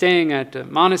been staying at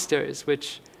monasteries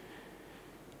which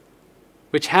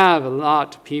have a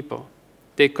lot of people,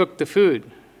 they cook the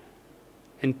food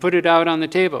and put it out on the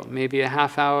table, maybe a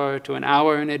half hour to an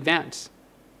hour in advance.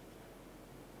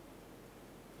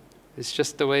 It's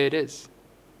just the way it is.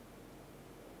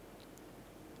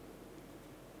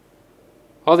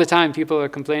 All the time people are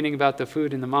complaining about the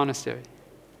food in the monastery.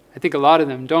 I think a lot of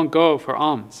them don't go for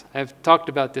alms. I've talked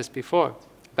about this before,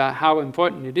 about how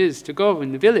important it is to go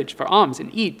in the village for alms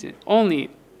and eat only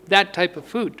that type of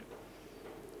food.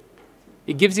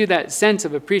 It gives you that sense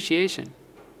of appreciation.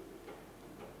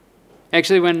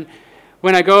 Actually, when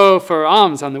I go for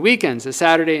alms on the weekends, a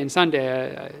Saturday and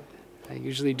Sunday, I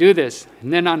usually do this.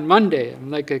 And then on Monday, I'm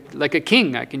like a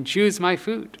king. I can choose my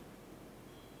food.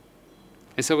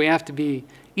 And so we have to be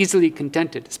easily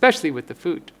contented, especially with the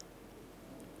food.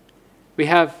 We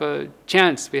have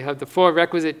chants. We have the 4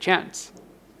 requisite chants.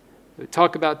 We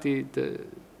talk about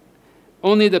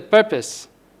only the purpose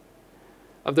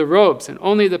of the robes, and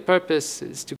only the purpose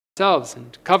is to ourselves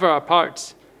and to cover our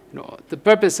parts. The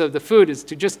purpose of the food is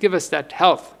to just give us that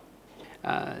health.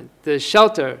 The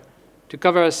shelter, to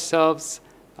cover ourselves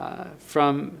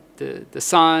from the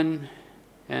sun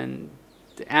and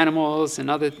the animals and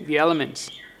the elements.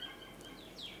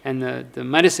 And the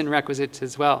medicine requisites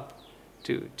as well,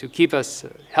 to keep us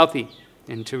healthy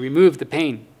and to remove the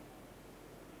pain.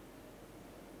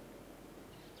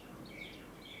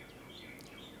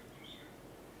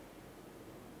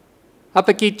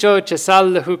 Apakicho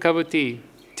chasallahu kavuti,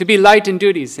 to be light in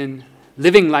duties and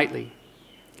living lightly.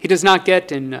 He does not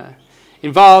get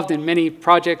involved in many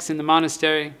projects in the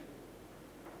monastery,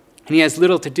 and he has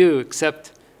little to do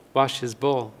except wash his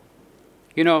bowl.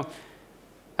 You know,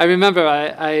 I remember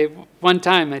one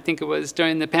time, I think it was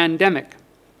during the pandemic,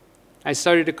 I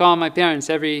started to call my parents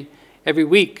every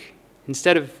week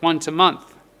instead of once a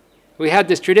month. We had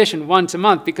this tradition once a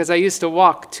month because I used to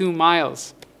walk 2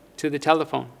 miles to the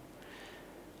telephone.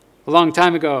 A long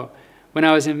time ago, when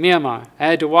I was in Myanmar, I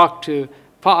had to walk to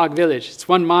Pa'ag village. It's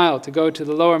 1 mile to go to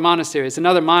the lower monastery. It's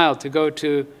another mile to go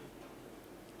to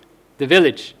the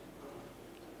village,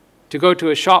 to go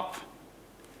to a shop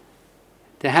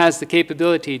that has the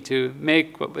capability to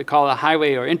make what we call a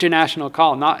highway or international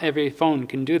call. Not every phone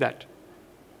can do that.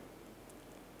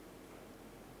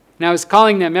 And I was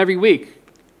calling them every week.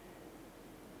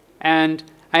 And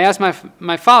I asked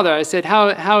my father, I said,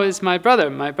 how is my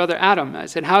brother Adam? I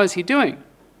said, how is he doing?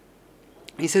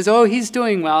 He says, oh, he's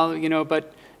doing well,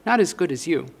 but not as good as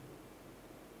you.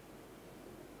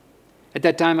 At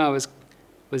that time, I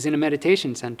was in a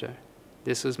meditation center.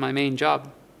 This was my main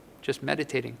job, just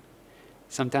meditating.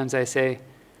 Sometimes I say,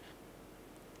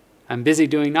 I'm busy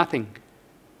doing nothing,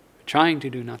 trying to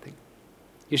do nothing.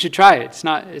 You should try it. It's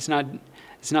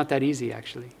not that easy,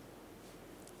 actually.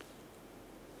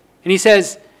 And he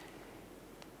says,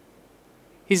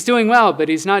 he's doing well, but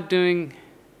he's not doing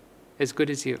as good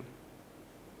as you.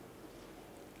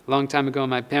 A long time ago,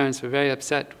 my parents were very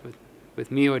upset with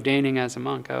me ordaining as a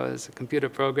monk. I was a computer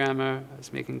programmer. I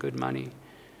was making good money.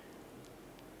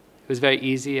 It was very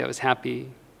easy. I was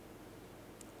happy.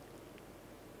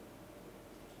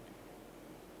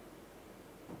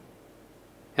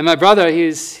 And my brother,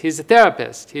 he's a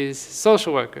therapist. He's a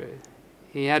social worker.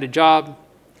 He had a job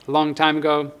a long time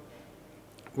ago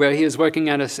where he was working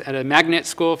at a magnet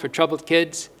school for troubled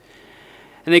kids.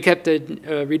 And they kept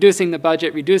reducing the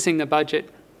budget,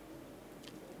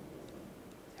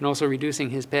 and also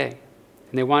reducing his pay.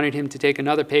 And they wanted him to take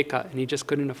another pay cut, and he just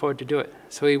couldn't afford to do it.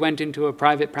 So he went into a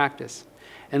private practice.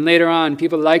 And later on,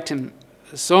 people liked him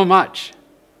so much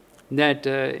that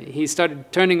he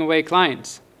started turning away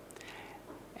clients.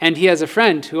 And he has a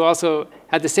friend who also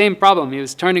had the same problem. He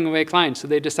was turning away clients, so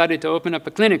they decided to open up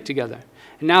a clinic together.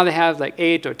 And now they have like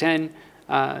 8 or 10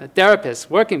 therapists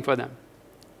working for them.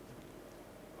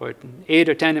 Or 8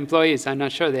 or 10 employees, I'm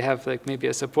not sure. They have like maybe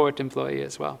a support employee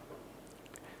as well.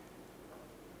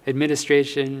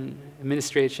 Administration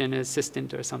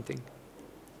assistant or something.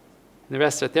 And the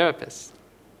rest are therapists.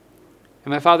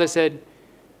 And my father said,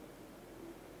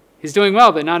 he's doing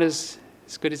well, but not as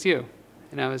good as you.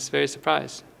 And I was very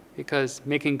surprised, because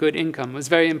making good income was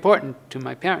very important to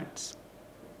my parents.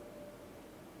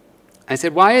 I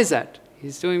said, why is that?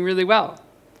 He's doing really well.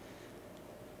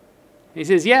 He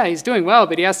says, yeah, he's doing well,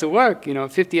 but he has to work,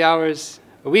 50 hours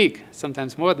a week,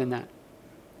 sometimes more than that.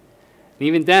 And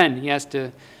even then, he has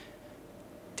to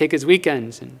take his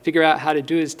weekends and figure out how to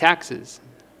do his taxes.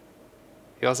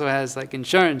 He also has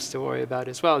insurance to worry about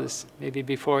as well, this maybe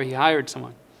before he hired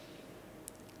someone.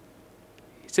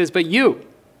 He says, but you,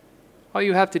 all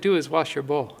you have to do is wash your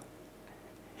bowl.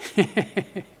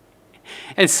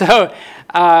 And so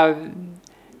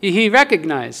he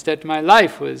recognized that my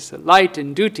life was light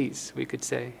in duties, we could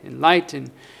say, and light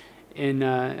and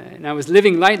I was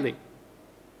living lightly.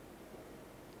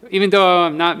 Even though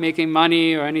I'm not making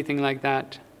money or anything like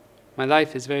that, my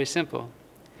life is very simple.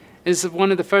 This is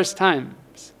one of the first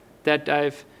times that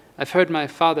I've heard my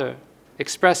father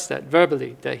express that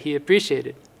verbally, that he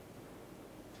appreciated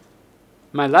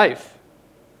my life.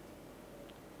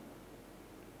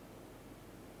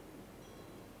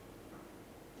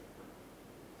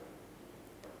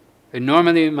 And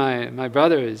normally my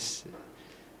brother is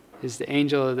the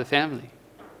angel of the family.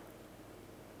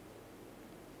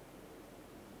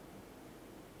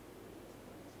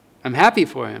 I'm happy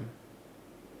for him.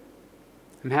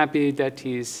 I'm happy that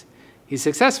he's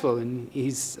successful and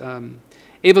he's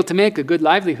able to make a good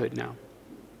livelihood now.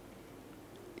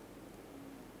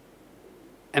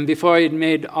 And before he'd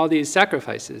made all these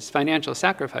sacrifices, financial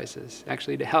sacrifices,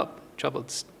 actually to help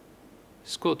troubled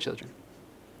school children.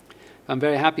 I'm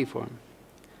very happy for him.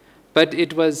 But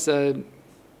it was a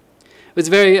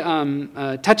very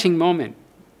touching moment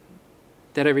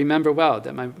that I remember well,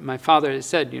 that my father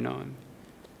said,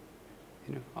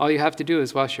 all you have to do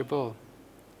is wash your bowl.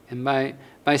 And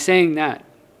by saying that,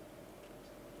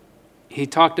 he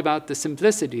talked about the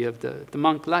simplicity of the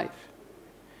monk life.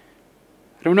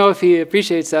 I don't know if he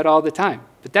appreciates that all the time,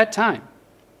 but that time,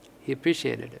 he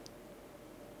appreciated it.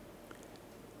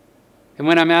 And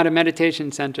when I'm at a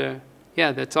meditation center,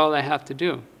 yeah, that's all I have to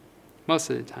do, most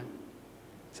of the time.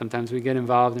 Sometimes we get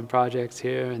involved in projects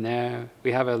here and there.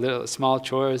 We have a small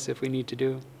chores if we need to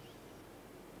do.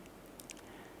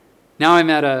 Now I'm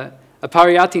at a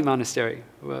Pariyatti monastery,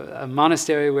 a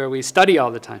monastery where we study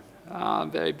all the time. I'm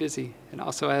very busy, and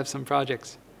also I have some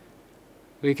projects.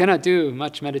 We cannot do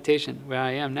much meditation where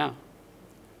I am now.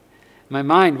 My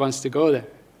mind wants to go there.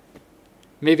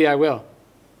 Maybe I will.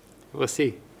 We'll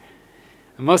see.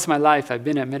 And most of my life I've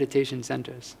been at meditation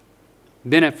centers,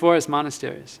 been at forest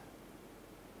monasteries.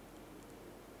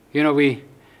 We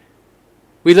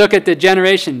look at the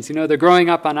generations, they're growing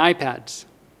up on iPads.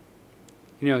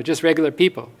 Just regular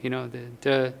people,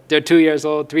 they're 2 years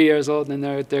old, 3 years old, and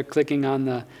they're clicking on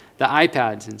the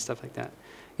iPads and stuff like that.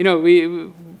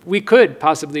 We could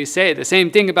possibly say the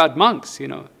same thing about monks,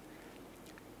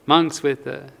 monks with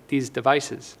these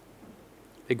devices.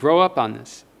 They grow up on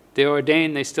this. They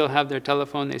ordain, they still have their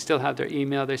telephone, they still have their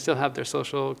email, they still have their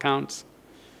social accounts.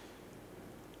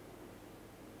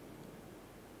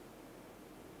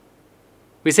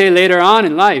 We say later on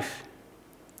in life,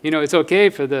 it's okay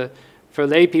for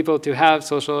lay people to have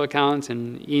social accounts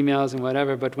and emails and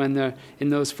whatever, but when they're in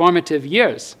those formative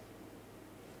years,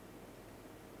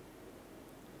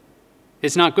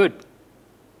 it's not good.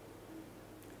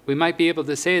 We might be able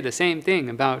to say the same thing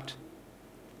about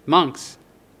monks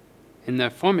in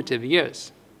their formative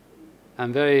years.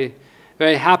 I'm very,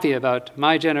 very happy about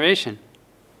my generation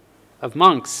of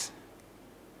monks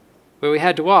where we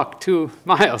had to walk 2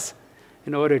 miles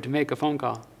in order to make a phone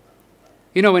call.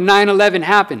 When 9/11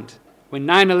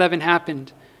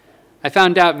 happened, I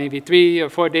found out maybe 3 or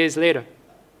 4 days later.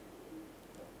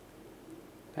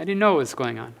 I didn't know what was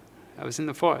going on. I was in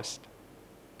the forest.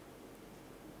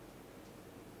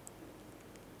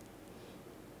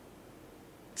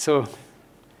 So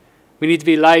we need to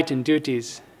be light in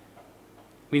duties.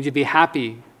 We need to be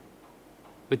happy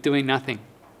with doing nothing.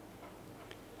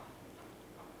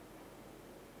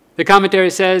 The commentary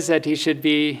says that he should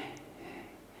be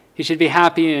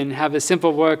happy and have a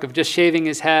simple work of just shaving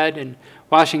his head and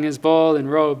washing his bowl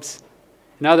and robes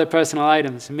and other personal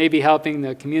items, and maybe helping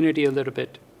the community a little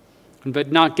bit,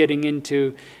 but not getting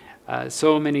into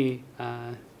so many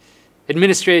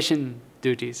administration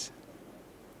duties.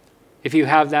 If you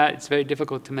have that, it's very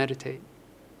difficult to meditate.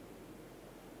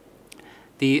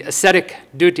 The ascetic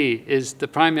duty is the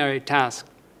primary task.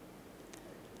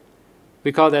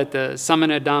 We call that the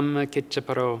samana dhamma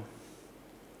kiccaparo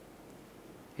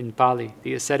in Pali,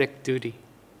 the ascetic duty,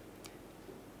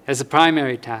 as a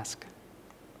primary task.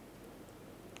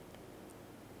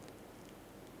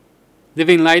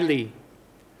 Living lightly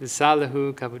is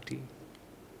salahu kavuti,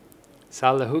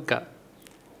 salahuka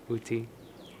vuti.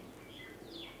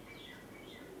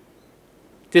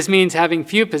 This means having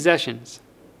few possessions.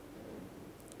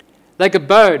 Like a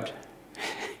bird,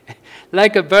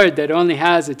 like a bird that only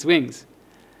has its wings.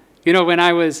 You know, when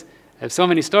I have so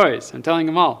many stories, I'm telling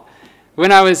them all.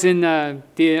 When I was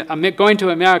going to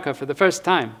America for the first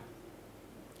time,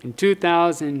 in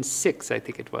 2006, I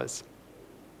think it was,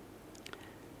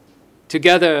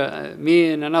 together,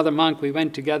 me and another monk, we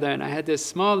went together, and I had this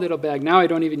small little bag. Now I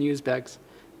don't even use bags.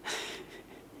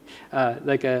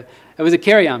 It was a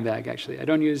carry-on bag, actually. I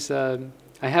don't use, I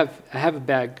have a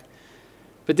bag.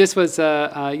 But this was,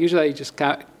 usually I just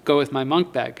go with my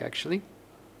monk bag, actually.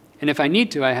 And if I need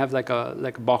to, I have like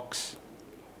a box.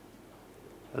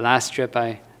 The last trip,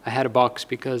 I had a box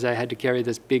because I had to carry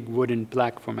this big wooden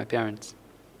plaque for my parents.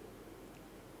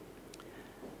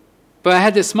 But I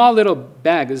had this small little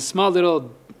bag. It was a small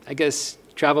little, I guess,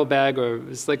 travel bag, or it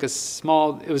was like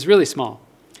it was really small.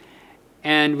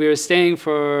 And we were staying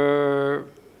for,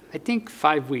 I think,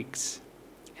 5 weeks.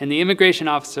 And the immigration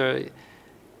officer,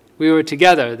 we were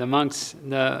together, the monks,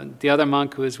 the other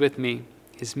monk who was with me,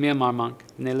 is Myanmar monk,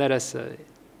 and they let us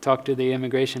talk to the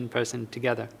immigration person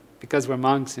together because we're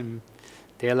monks and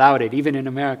they allowed it, even in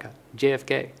America,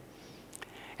 JFK.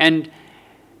 And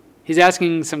he's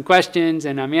asking some questions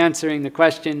and I'm answering the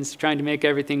questions, trying to make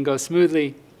everything go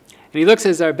smoothly. And he looks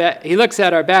at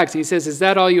our bags and he says, "Is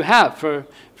that all you have for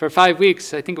 5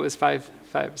 weeks?" I think it was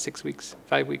 6 weeks,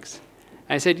 5 weeks.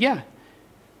 And I said, "Yeah."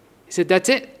 He said, "That's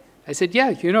it?" I said,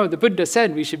 "Yeah, you know, the Buddha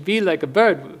said we should be like a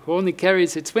bird who only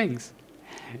carries its wings."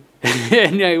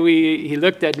 And he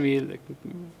looked at me like,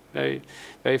 very,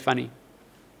 very funny.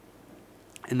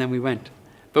 And then we went.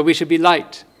 But we should be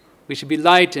light. We should be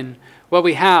light in what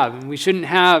we have. And we shouldn't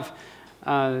have,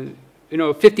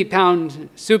 50-pound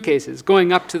suitcases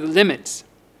going up to the limits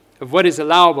of what is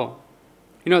allowable.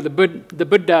 You know, the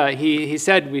Buddha, he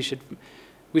said we should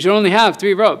only have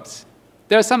 3 robes.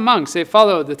 There are some monks, they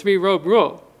follow the 3-robe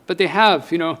rule. But they have,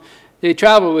 they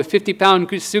travel with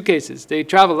 50-pound suitcases. They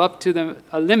travel up to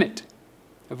a limit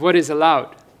of what is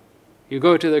allowed. You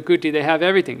go to the kuti, they have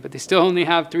everything, but they still only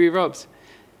have 3 robes.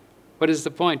 What is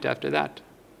the point after that?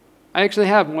 I actually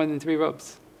have more than 3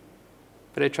 robes,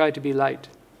 but I try to be light.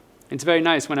 It's very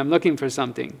nice when I'm looking for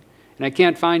something and I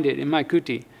can't find it in my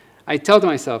kuti. I tell to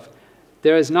myself,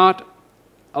 there is not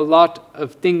a lot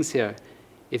of things here.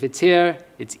 If it's here,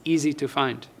 it's easy to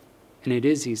find. And it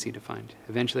is easy to find.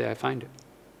 Eventually I find it.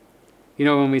 You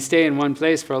know, when we stay in one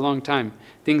place for a long time,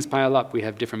 things pile up. We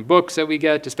have different books that we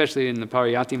get, especially in the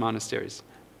Pariyatti monasteries.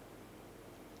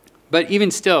 But even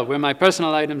still, where my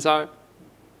personal items are,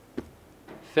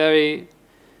 very,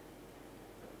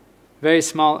 very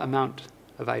small amount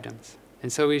of items.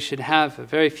 And so we should have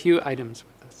very few items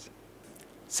with us.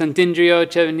 Santindriyo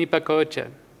cha nipako cha.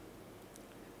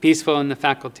 Peaceful in the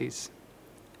faculties.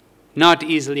 Not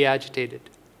easily agitated.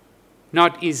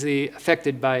 Not easily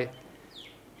affected by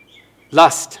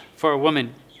lust for a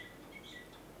woman.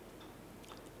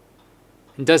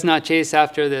 And does not chase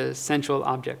after the sensual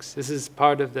objects. This is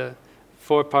part of the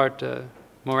 4-part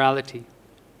morality.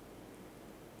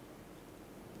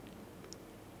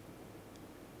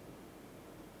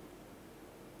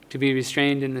 To be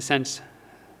restrained in the sense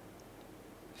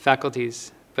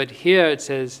faculties. But here it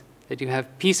says that you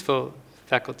have peaceful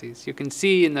faculties. You can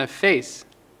see in their face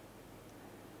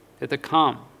that they're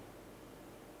calm.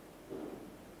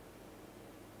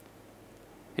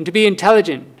 And to be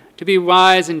intelligent, to be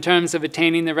wise in terms of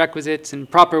attaining the requisites in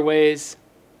proper ways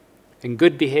and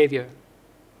good behavior.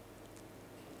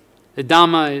 The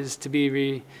Dhamma is to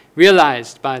be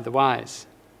realized by the wise.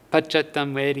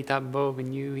 Pachattam veritabbo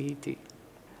vinyuhiti.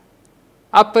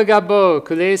 Apagabo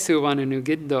kulesu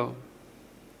vananugiddo.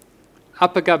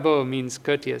 Apagabo means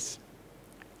courteous.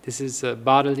 This is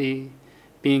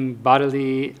being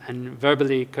bodily and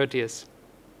verbally courteous.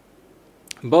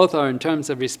 Both are in terms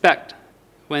of respect.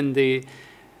 When the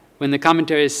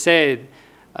commentaries say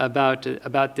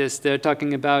about this, they're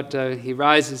talking about he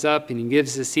rises up and he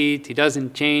gives a seat. He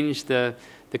doesn't change the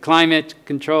climate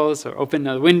controls or open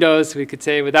the windows, we could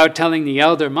say, without telling the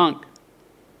elder monk.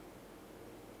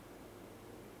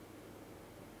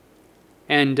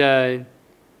 And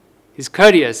he's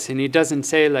courteous, and he doesn't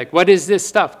say like, "What is this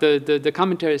stuff?" The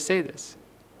commentaries say this.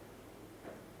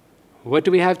 "What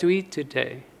do we have to eat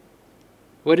today?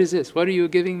 What is this? What are you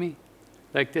giving me?"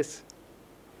 Like this.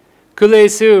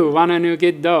 Kulesu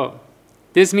vananugiddo.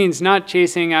 This means not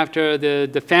chasing after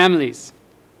the families.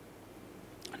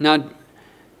 Not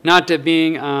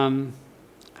being,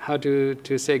 how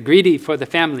to say, greedy for the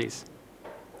families.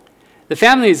 The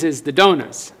families is the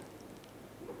donors.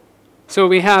 So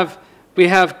we have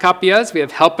kapyas, we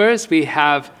have helpers, we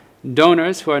have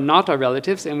donors who are not our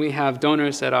relatives, and we have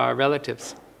donors that are our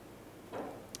relatives.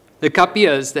 The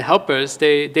kapiyas, the helpers,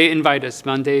 they invite us.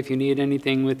 Bhante, if you need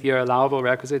anything with your allowable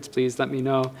requisites, please let me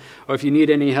know. Or if you need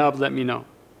any help, let me know.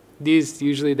 These,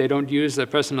 usually, they don't use their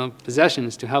personal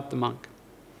possessions to help the monk.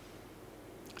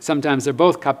 Sometimes they're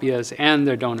both kapiyas and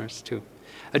they're donors, too.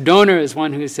 A donor is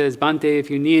one who says, Bhante,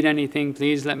 if you need anything,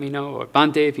 please let me know. Or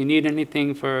Bhante, if you need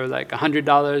anything for like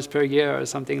 $100 per year or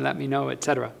something, let me know,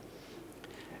 etc.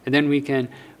 And then we can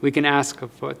ask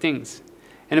for things.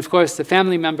 And of course, the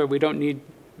family member, we don't need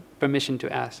permission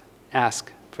to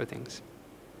ask for things.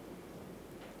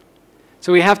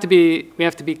 So we have to be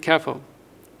careful.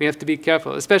 We have to be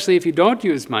careful, especially if you don't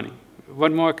use money.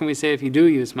 What more can we say if you do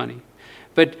use money?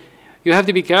 But you have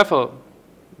to be careful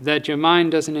that your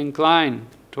mind doesn't incline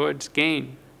towards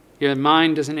gain. Your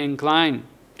mind doesn't incline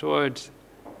towards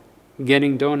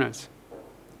getting donors.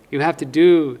 You have to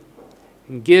do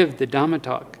and give the Dhamma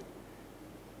talk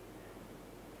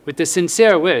with the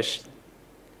sincere wish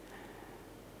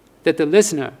that the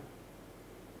listener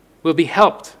will be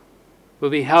helped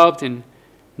in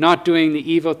not doing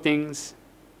the evil things,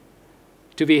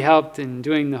 to be helped in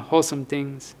doing the wholesome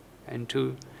things, and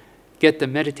to get the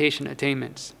meditation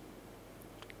attainments,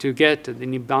 to get the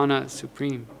Nibbāna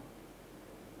supreme,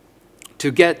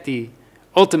 to get the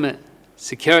ultimate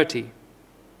security.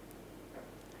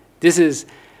 This is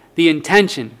the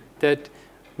intention that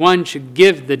one should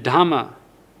give the Dhamma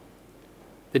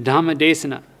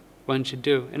desana, one should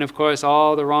do. And of course,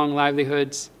 all the wrong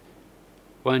livelihoods,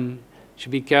 one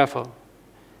should be careful.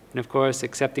 And of course,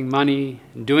 accepting money,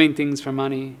 doing things for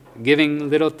money, giving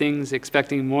little things,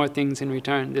 expecting more things in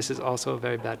return, this is also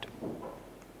very bad.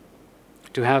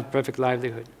 To have perfect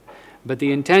livelihood. But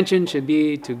the intention should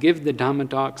be to give the Dhamma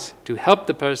talks, to help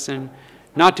the person,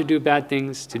 not to do bad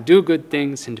things, to do good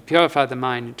things, and to purify the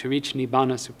mind, to reach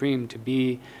Nibbāna supreme, to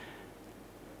be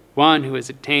one who has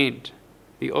attained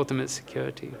the ultimate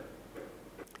security.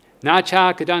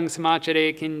 Nacha kadang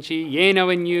samachare kinchi yena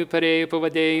vanyu pare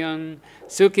upavadeyang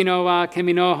sukhino va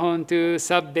kemino hontu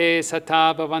sabbe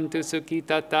sata bhavantu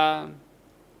sukhitata.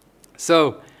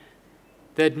 So,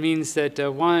 that means that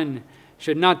one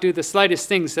should not do the slightest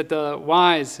things that the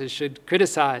wise should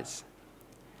criticize.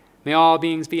 May all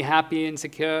beings be happy and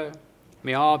secure.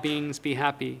 May all beings be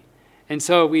happy. And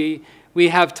so we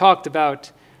have talked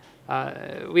about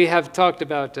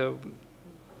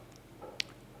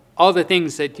all the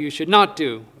things that you should not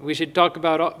do. We have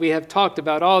talked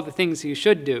about all the things you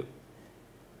should do,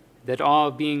 that all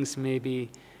beings may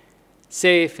be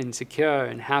safe and secure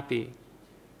and happy.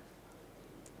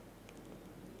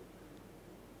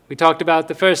 We talked about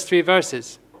the first 3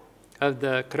 verses of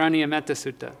the Karaniya Metta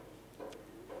Sutta.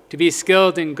 To be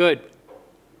skilled in good.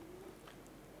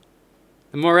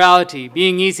 The morality,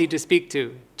 being easy to speak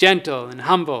to, gentle and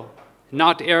humble,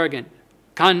 not arrogant,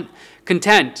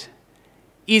 content,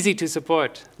 easy to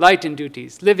support, light in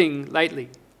duties, living lightly,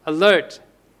 alert,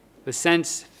 with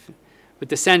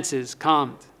the senses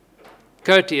calmed,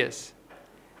 courteous,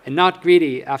 and not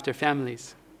greedy after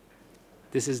families.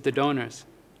 This is the donors.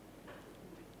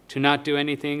 To not do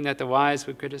anything that the wise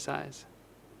would criticize.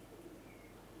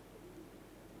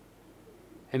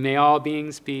 And may all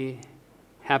beings be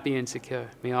happy and secure.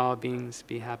 May all beings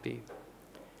be happy.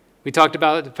 We talked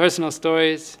about the personal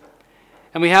stories,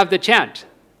 and we have the chant.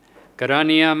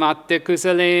 Karaniya matte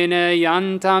kusalena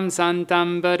yantam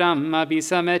santam badam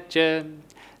abhisameche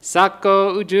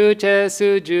sakko ujuche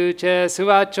sujuche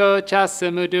suvacho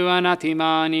chasamudu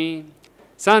anatimani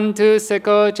santu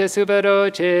seko che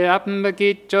subaro che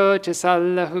apambakicho che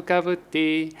sallahu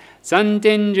kavutti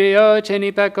santindriyo che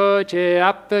nipako che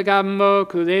appagammo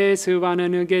kule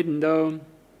suvananugendo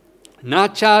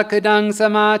nacha kadang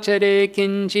samachare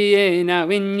kinchiyena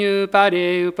vinyu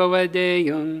pare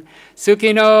upavadeyung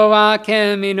sukhino va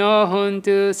kemino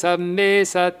hontu sabbe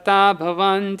satta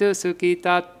bhavantu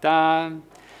sukhitatta.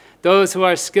 Those who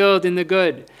are skilled in the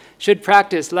good should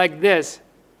practice like this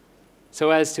so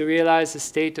as to realize the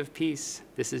state of peace.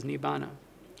 This is Nibbāna.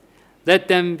 Let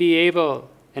them be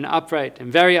able and upright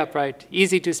and very upright,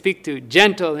 easy to speak to,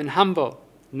 gentle and humble,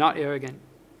 not arrogant,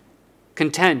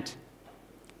 content,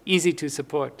 easy to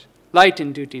support, light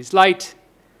in duties, light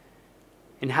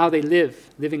in how they live,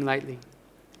 living lightly.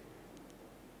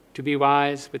 To be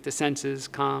wise with the senses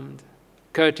calmed,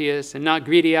 courteous and not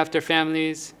greedy after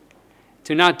families,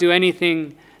 to not do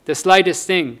anything, the slightest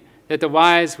thing, that the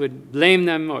wise would blame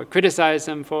them or criticize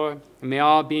them for. And may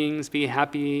all beings be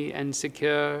happy and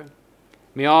secure.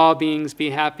 May all beings be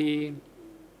happy.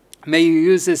 May you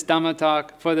use this Dhamma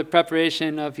talk for the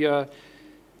preparation of your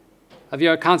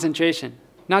concentration.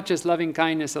 Not just loving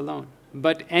kindness alone,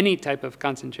 but any type of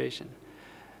concentration.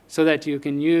 So that you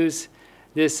can use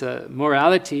this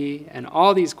morality and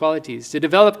all these qualities, to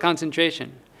develop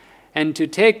concentration, and to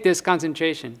take this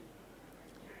concentration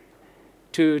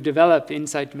to develop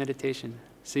insight meditation,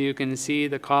 so you can see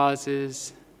the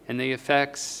causes and the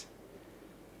effects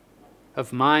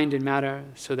of mind and matter,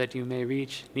 so that you may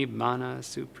reach Nibbāna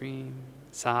supreme.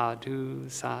 Sadhu,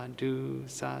 sadhu,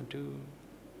 sadhu.